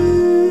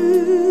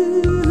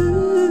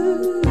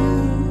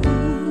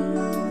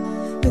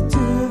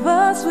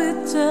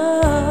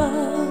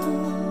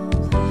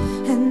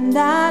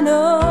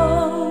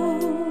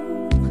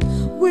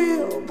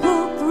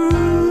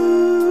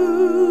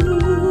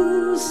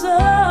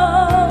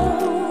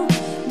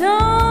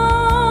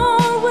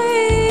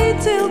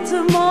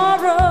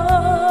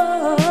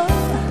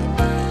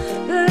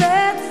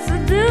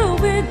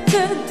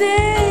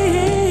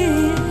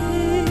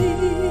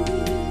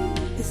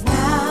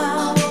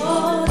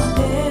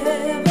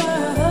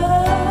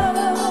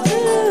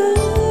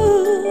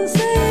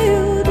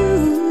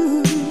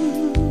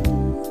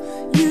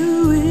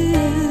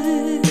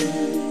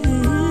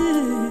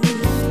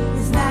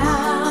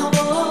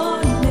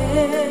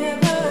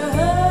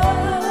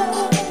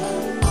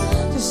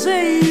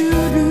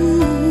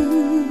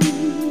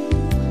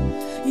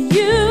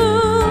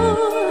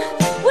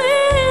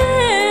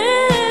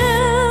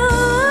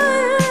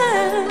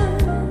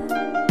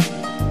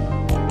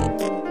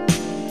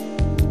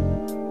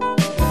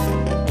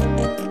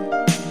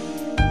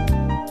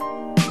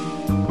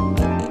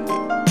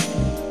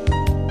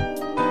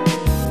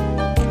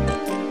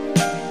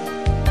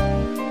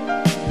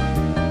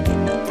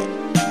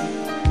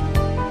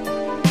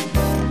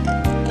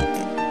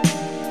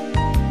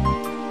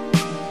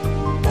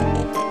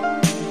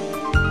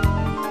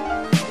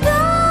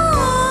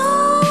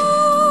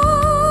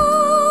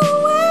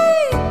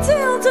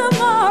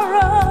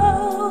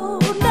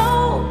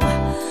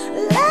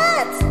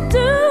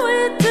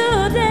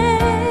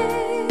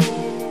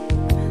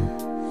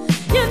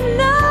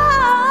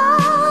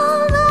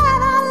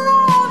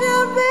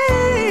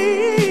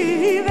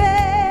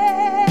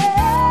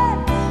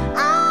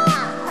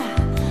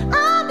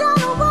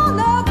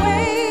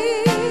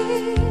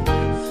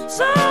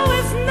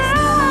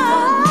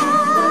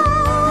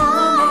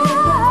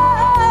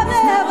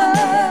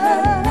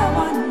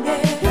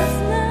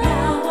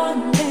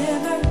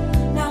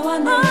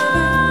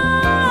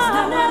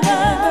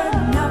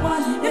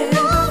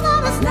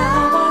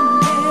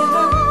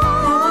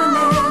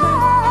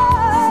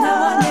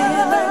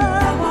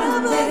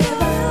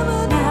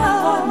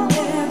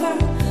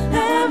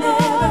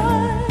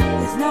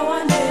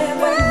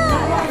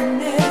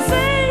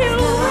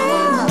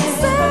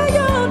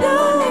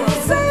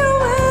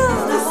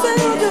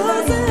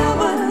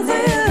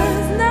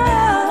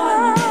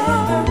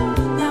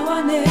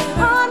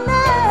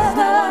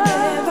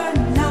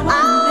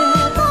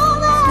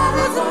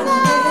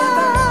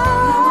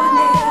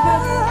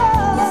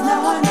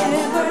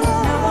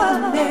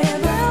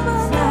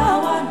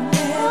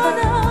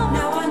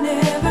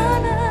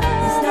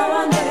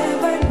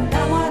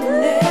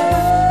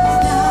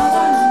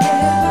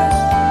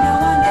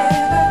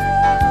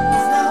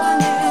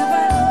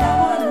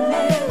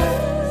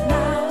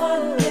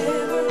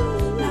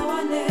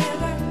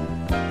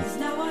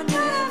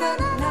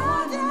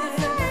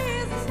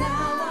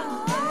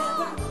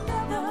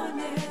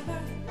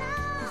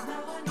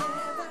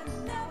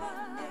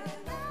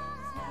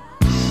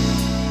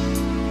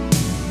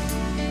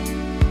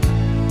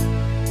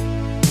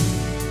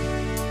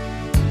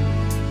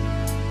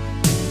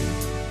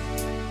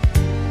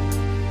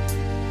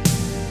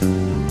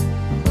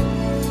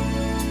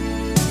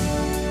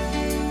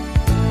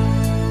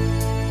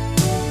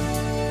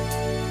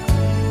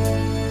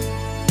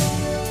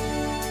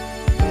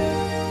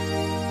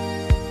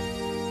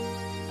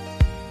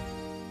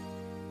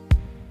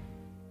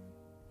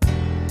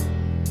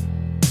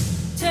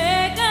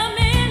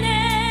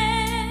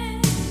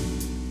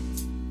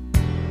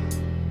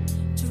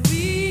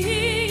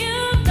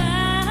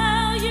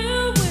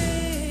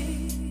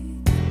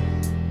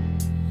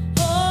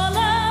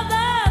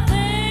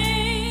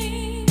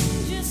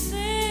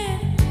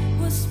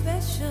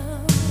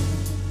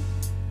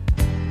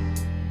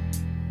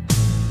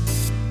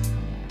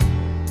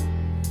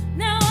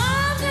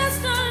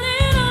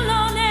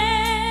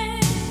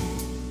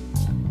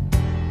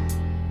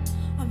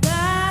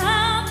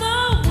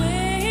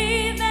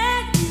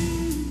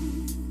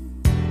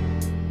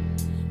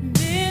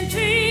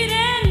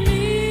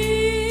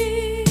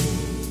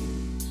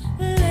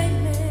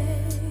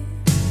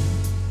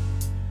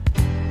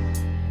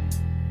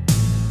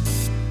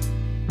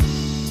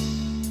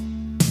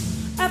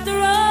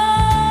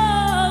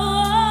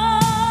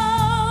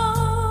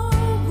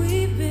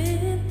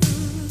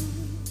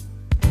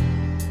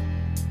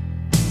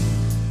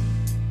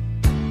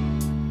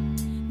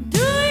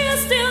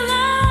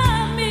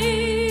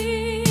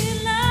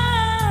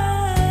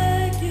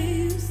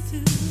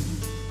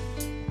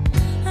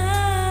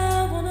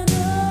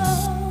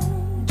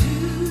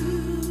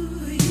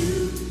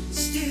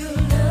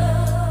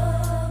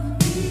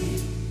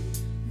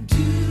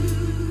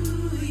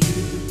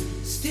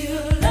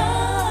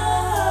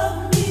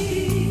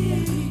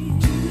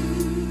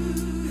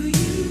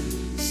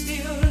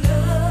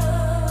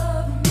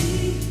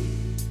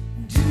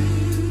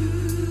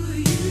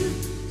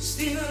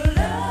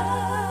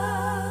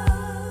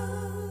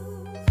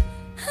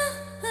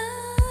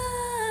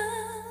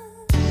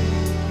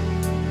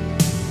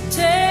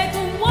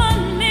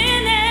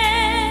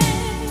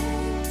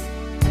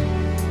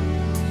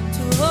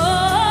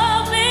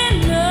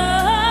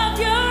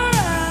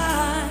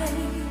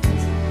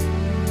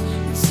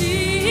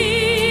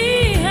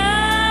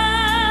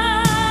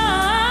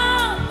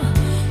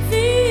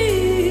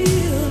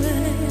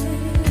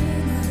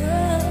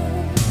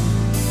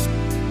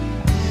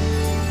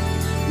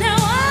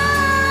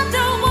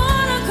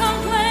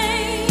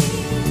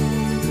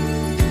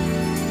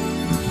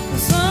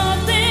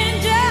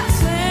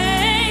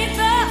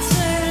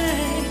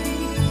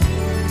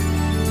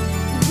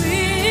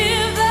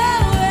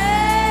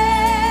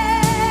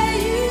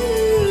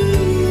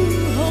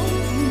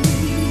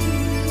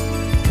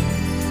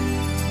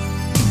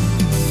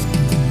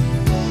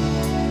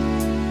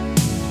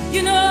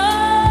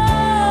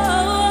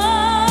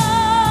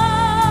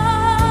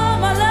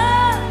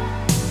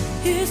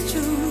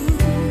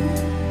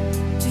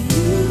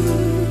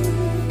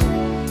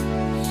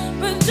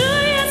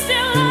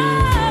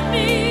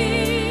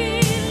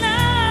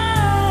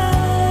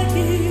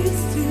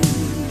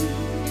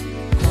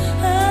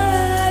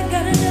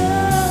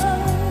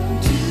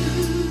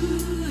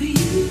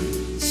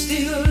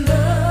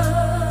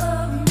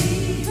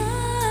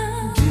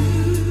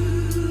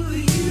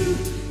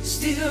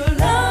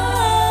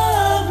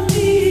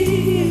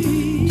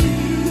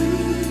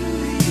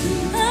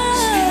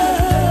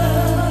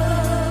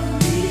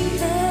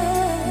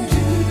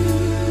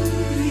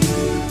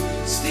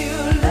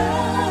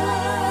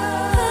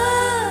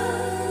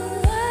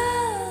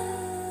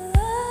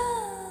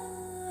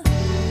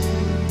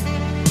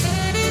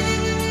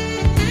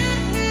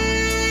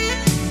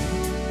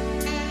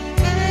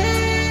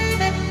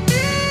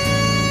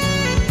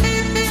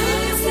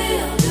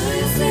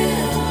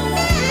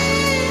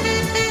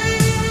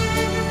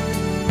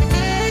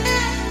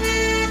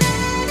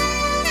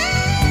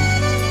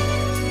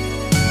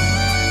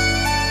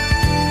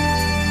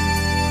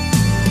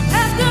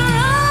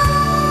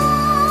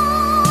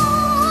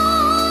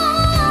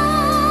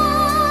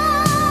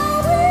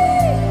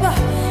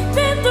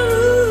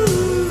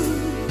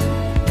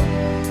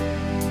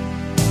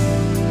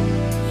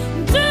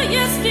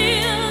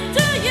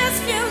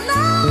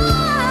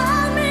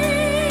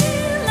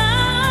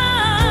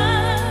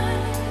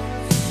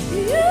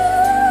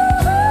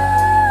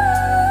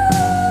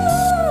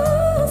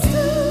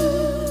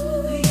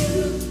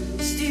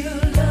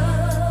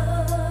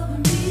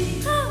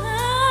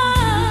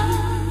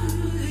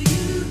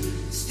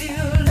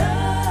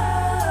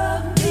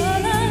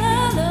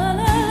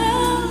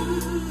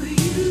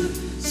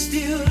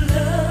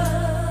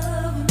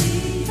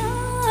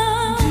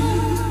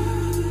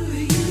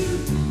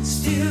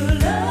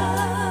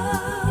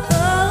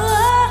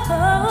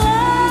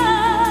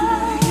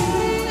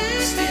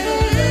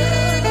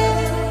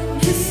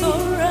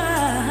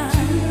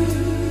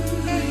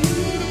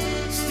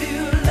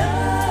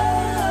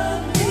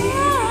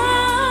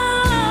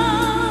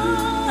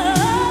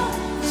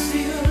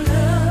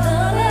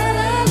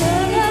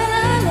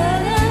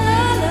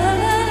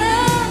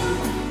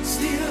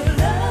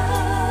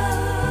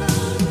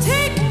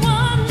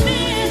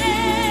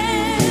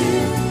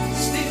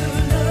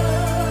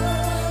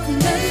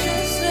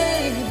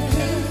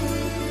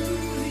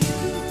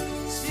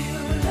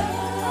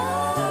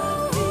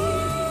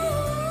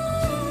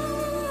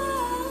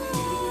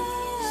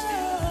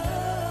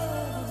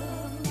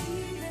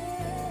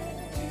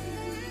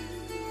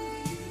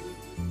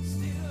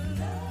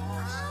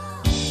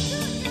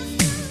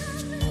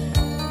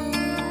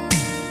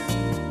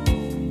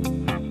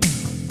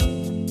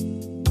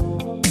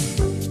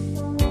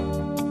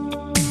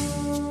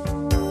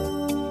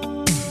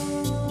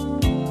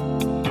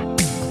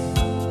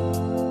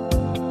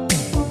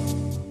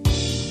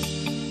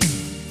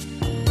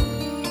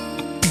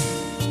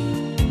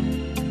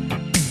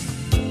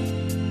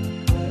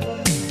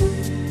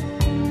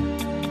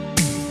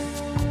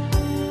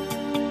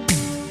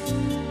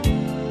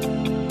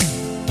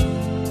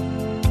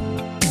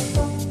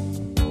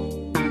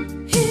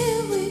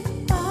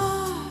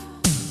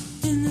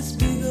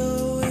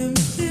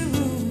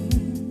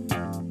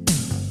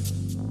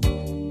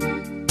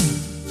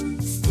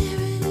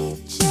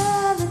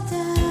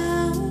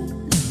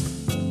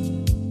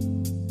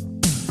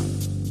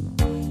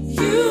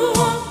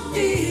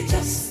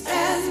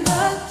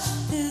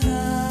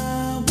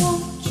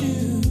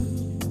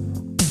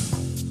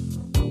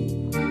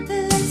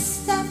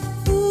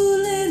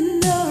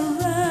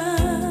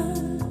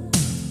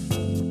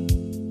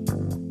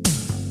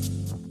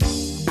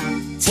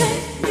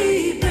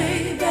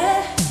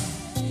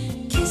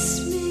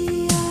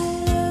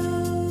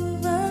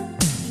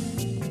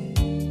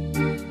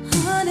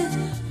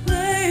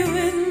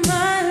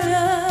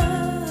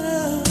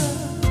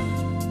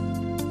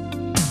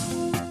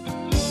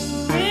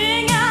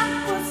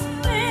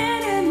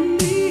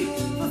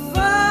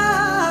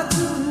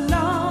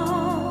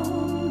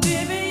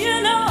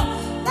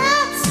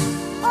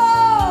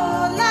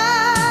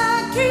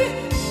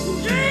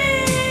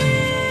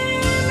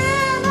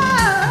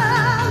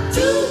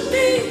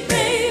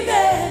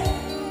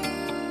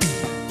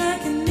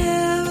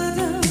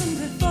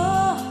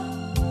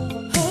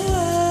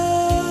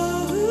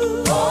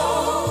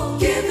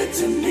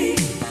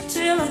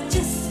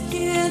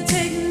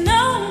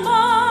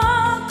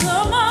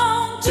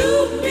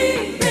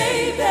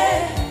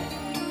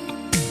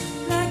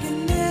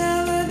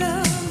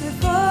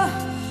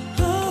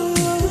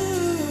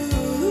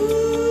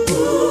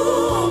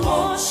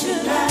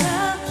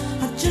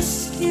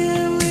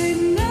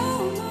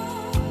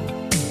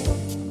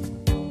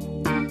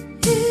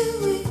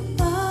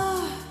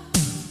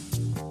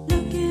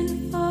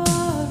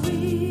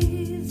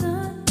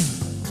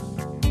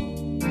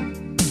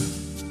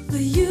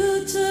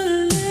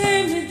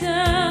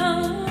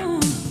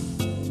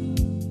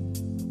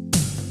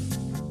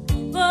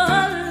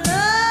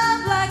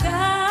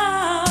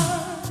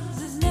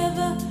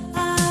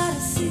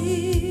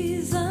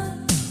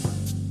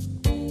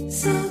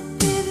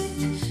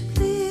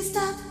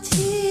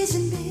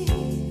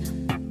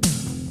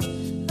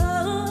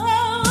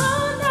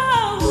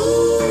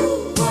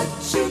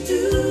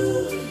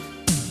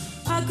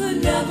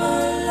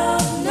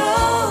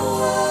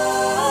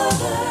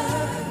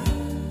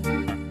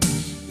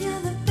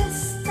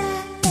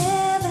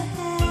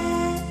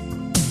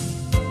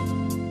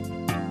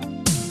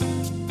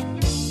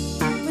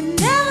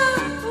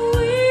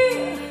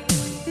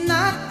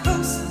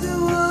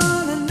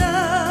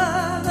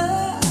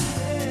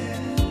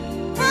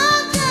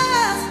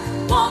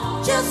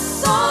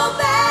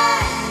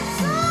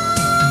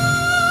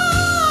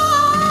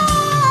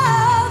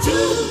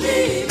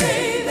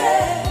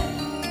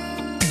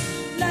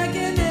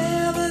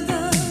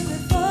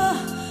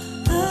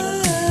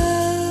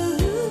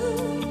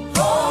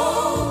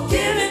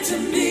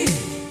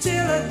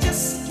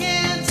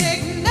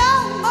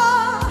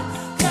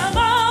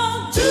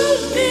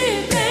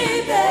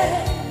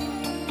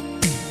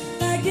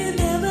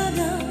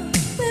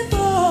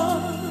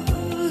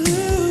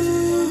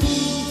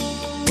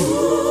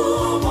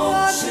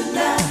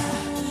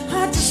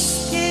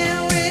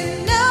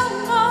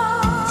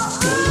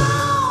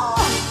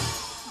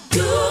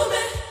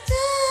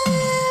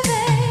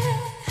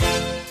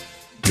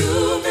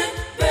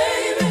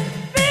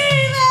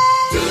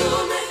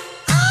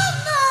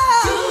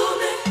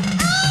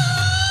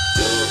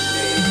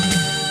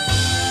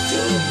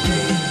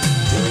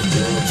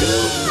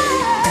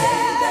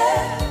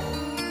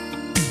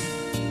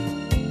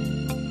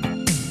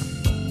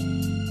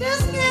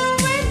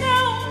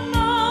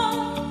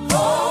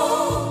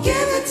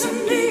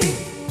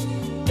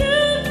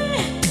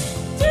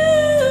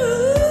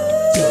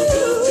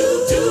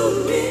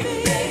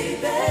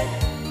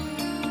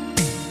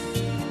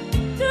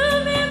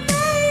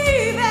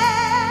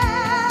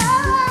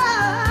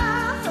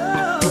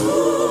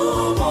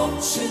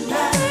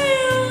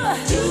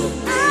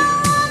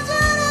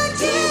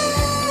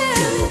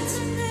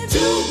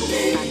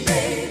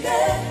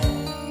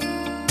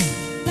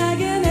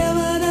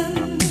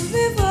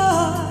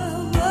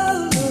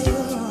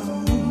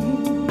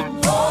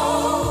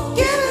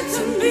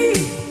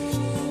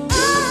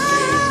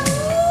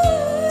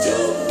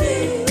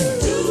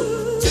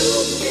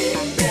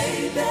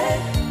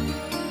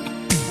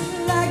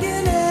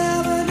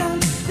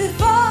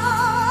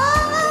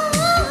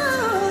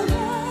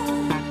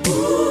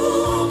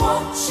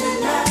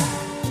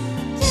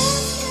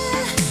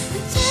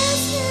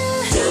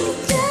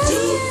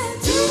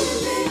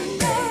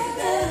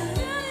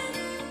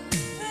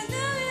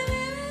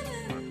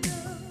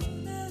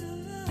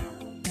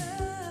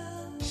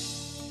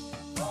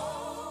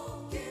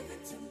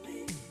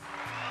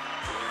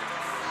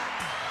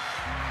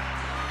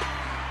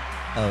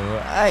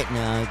 Alright,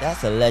 now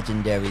that's a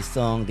legendary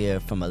song there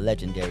from a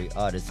legendary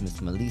artist,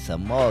 Miss Melissa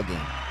Morgan.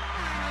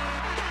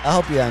 I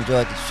hope you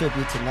enjoyed the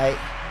tribute tonight.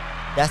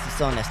 That's the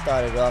song that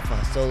started off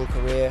her solo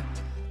career.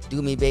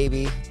 Do Me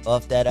Baby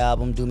off that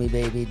album, Do Me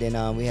Baby.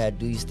 Then we had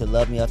Do You Still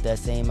Love Me off that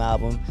same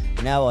album.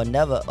 Now or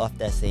Never off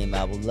that same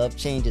album. Love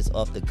Changes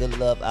off the Good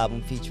Love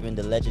album featuring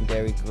the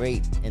legendary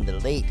great and the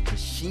late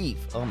Kashif.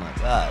 Oh my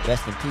God,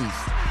 rest in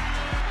peace.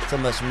 So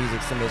much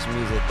music, so much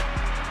music.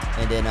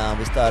 And then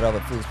we started off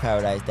with Fool's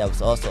Paradise. That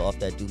was also off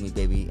that Do Me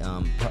Baby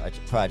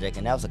project.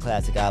 And that was a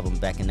classic album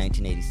back in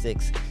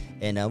 1986.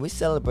 And we're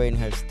celebrating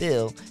her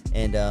still.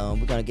 And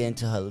we're going to get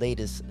into her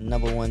latest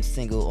 #1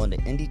 single on the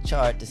indie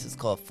chart. This is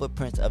called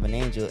Footprints of an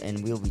Angel.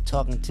 And we'll be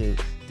talking to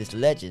this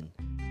legend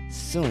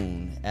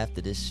soon after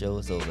this show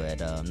is over at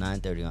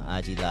 9:30 on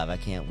IG Live. I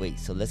can't wait.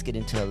 So let's get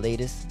into her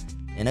latest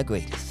and her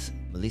greatest.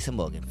 Melissa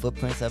Morgan,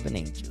 Footprints of an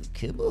Angel.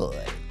 Good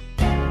boy.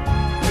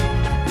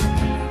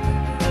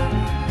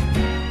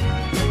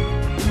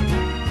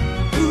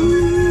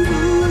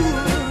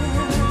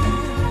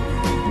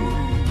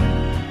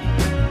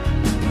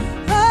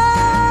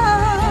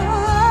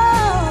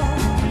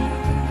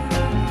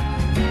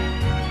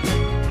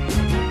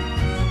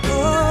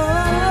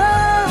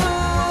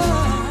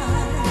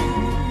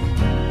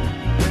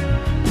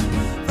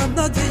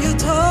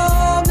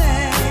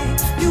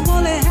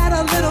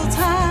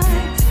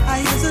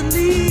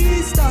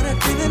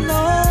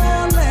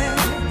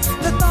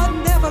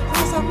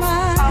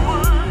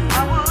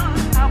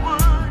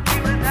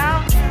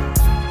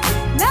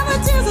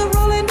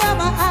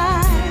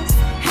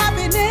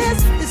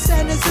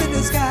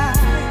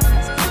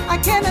 I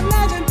can't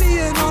imagine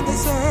being on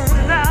this earth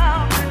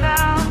without you.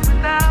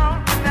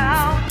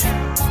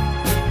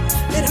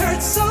 It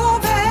hurts so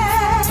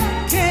bad,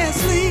 can't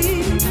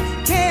sleep,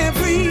 can't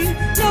breathe,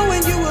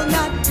 knowing you will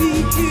not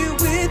be here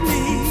with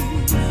me.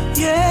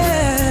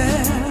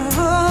 Yeah,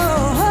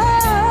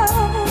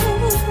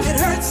 it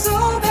hurts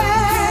so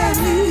bad,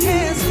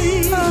 can't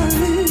sleep,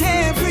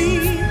 can't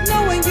breathe,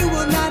 knowing you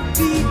will not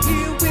be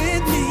here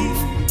with me.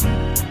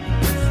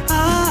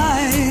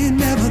 I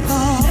never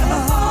thought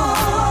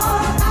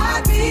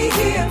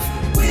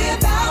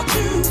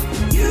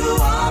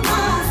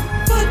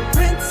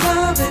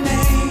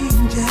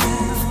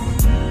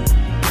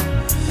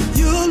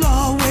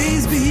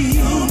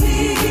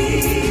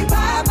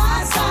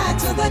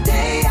the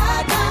day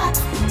I die,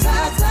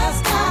 touch the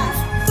sky,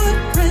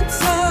 footprints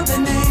of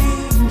an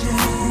angel.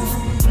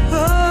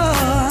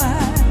 Oh,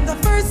 the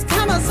first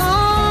time I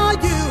saw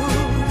you,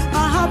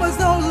 my heart was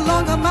no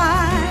longer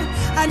mine.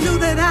 I knew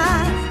that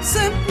I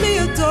simply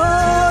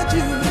adored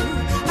you,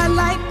 a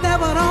light that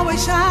would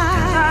always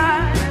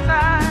shine.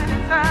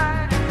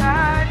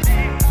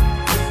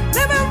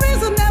 Memories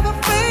will never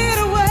fade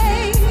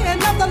away, and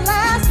nothing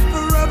lasts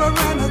forever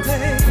and a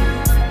day,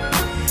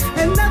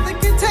 and nothing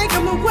can take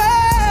them away.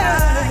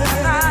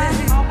 I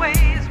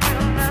always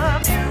will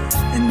love you.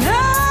 And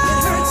now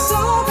it hurts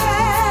so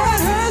bad,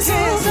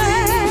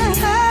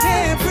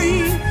 can't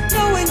breathe,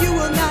 knowing you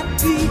will not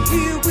be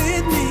here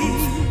with me.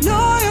 No,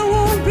 you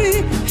won't be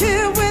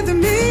here with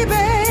me,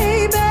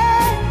 baby.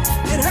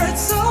 It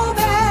hurts so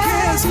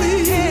bad,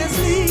 can't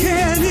sleep,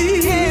 can't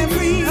eat, can't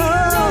breathe,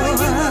 knowing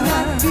you will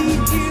not be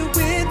here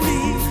with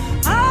me.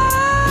 I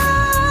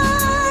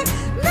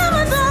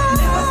never thought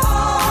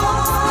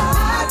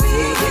I'd be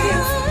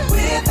here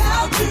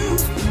without you.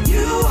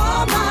 You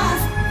are my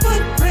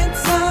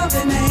footprints of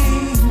an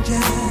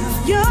angel.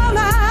 You're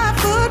my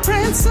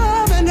footprints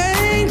of an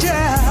angel.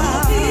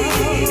 I'll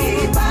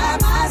be by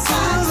my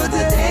side till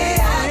the day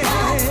I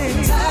die.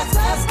 Touch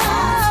the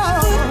sky,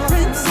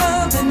 footprints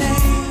of an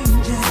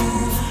angel.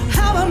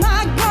 How am I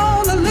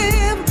gonna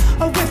live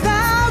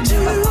without you?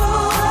 Never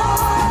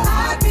thought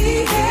I'd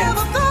be here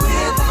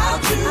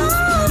without you.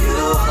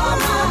 You are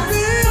my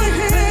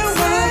footprints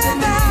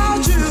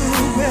without you,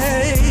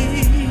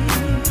 babe.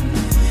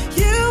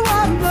 You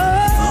are my,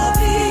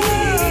 be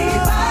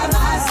by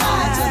my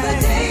side till the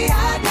day I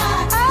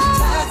die.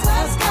 Touch the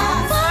sky,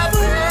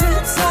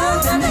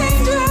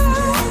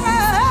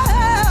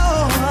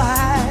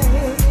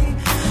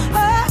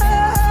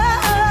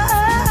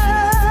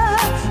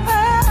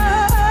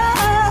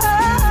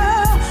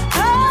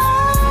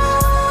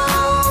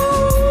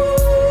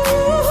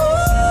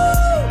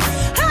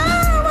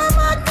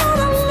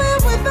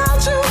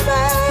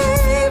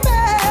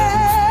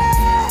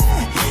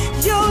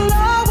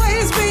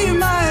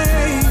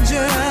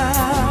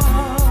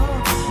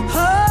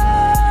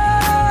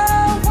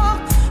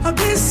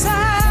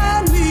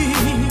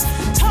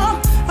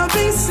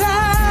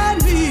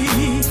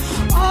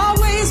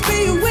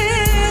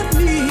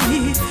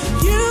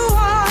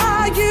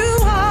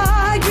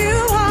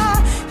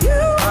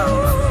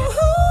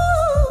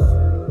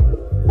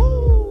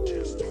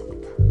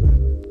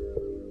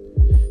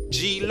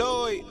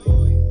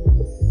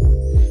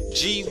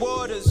 G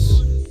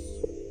Waters.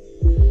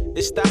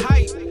 It's the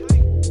hype.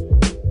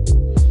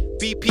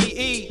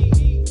 BPE.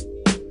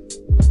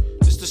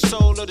 It's the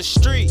soul of the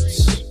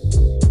streets.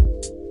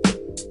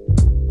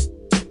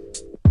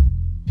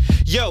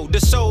 Yo, the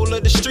soul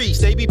of the streets,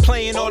 they be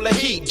playing all the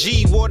heat.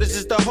 G Waters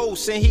is the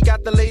host and he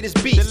got the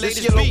latest beats.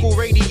 This your local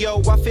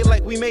radio, I feel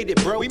like we made it,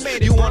 bro.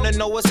 You wanna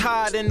know what's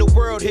hot in the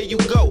world, here you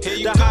go.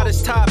 The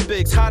hottest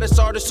topics, hottest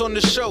artists on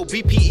the show.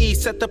 BPE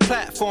set the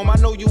platform, I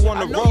know you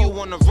wanna roll.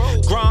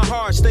 Grind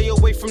hard, stay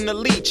away from the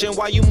leech. And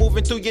while you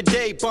moving through your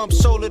day, bump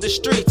soul of the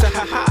streets.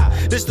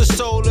 This the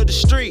soul of the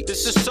street.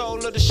 This the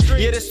soul of the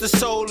street. Yeah, this the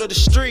soul of the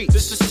street.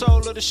 This the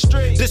soul of the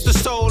street. This the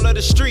soul of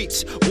the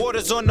streets.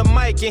 Waters on the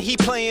mic and he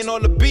playing all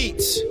the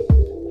beats.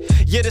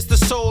 Yeah, this the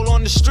soul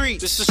on the street.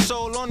 This the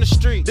soul on the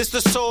street. This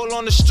the soul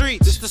on the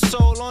street. This the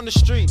soul on the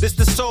street. This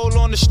the soul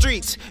on the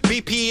streets.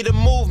 BP the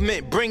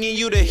movement, bringing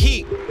you the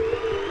heat.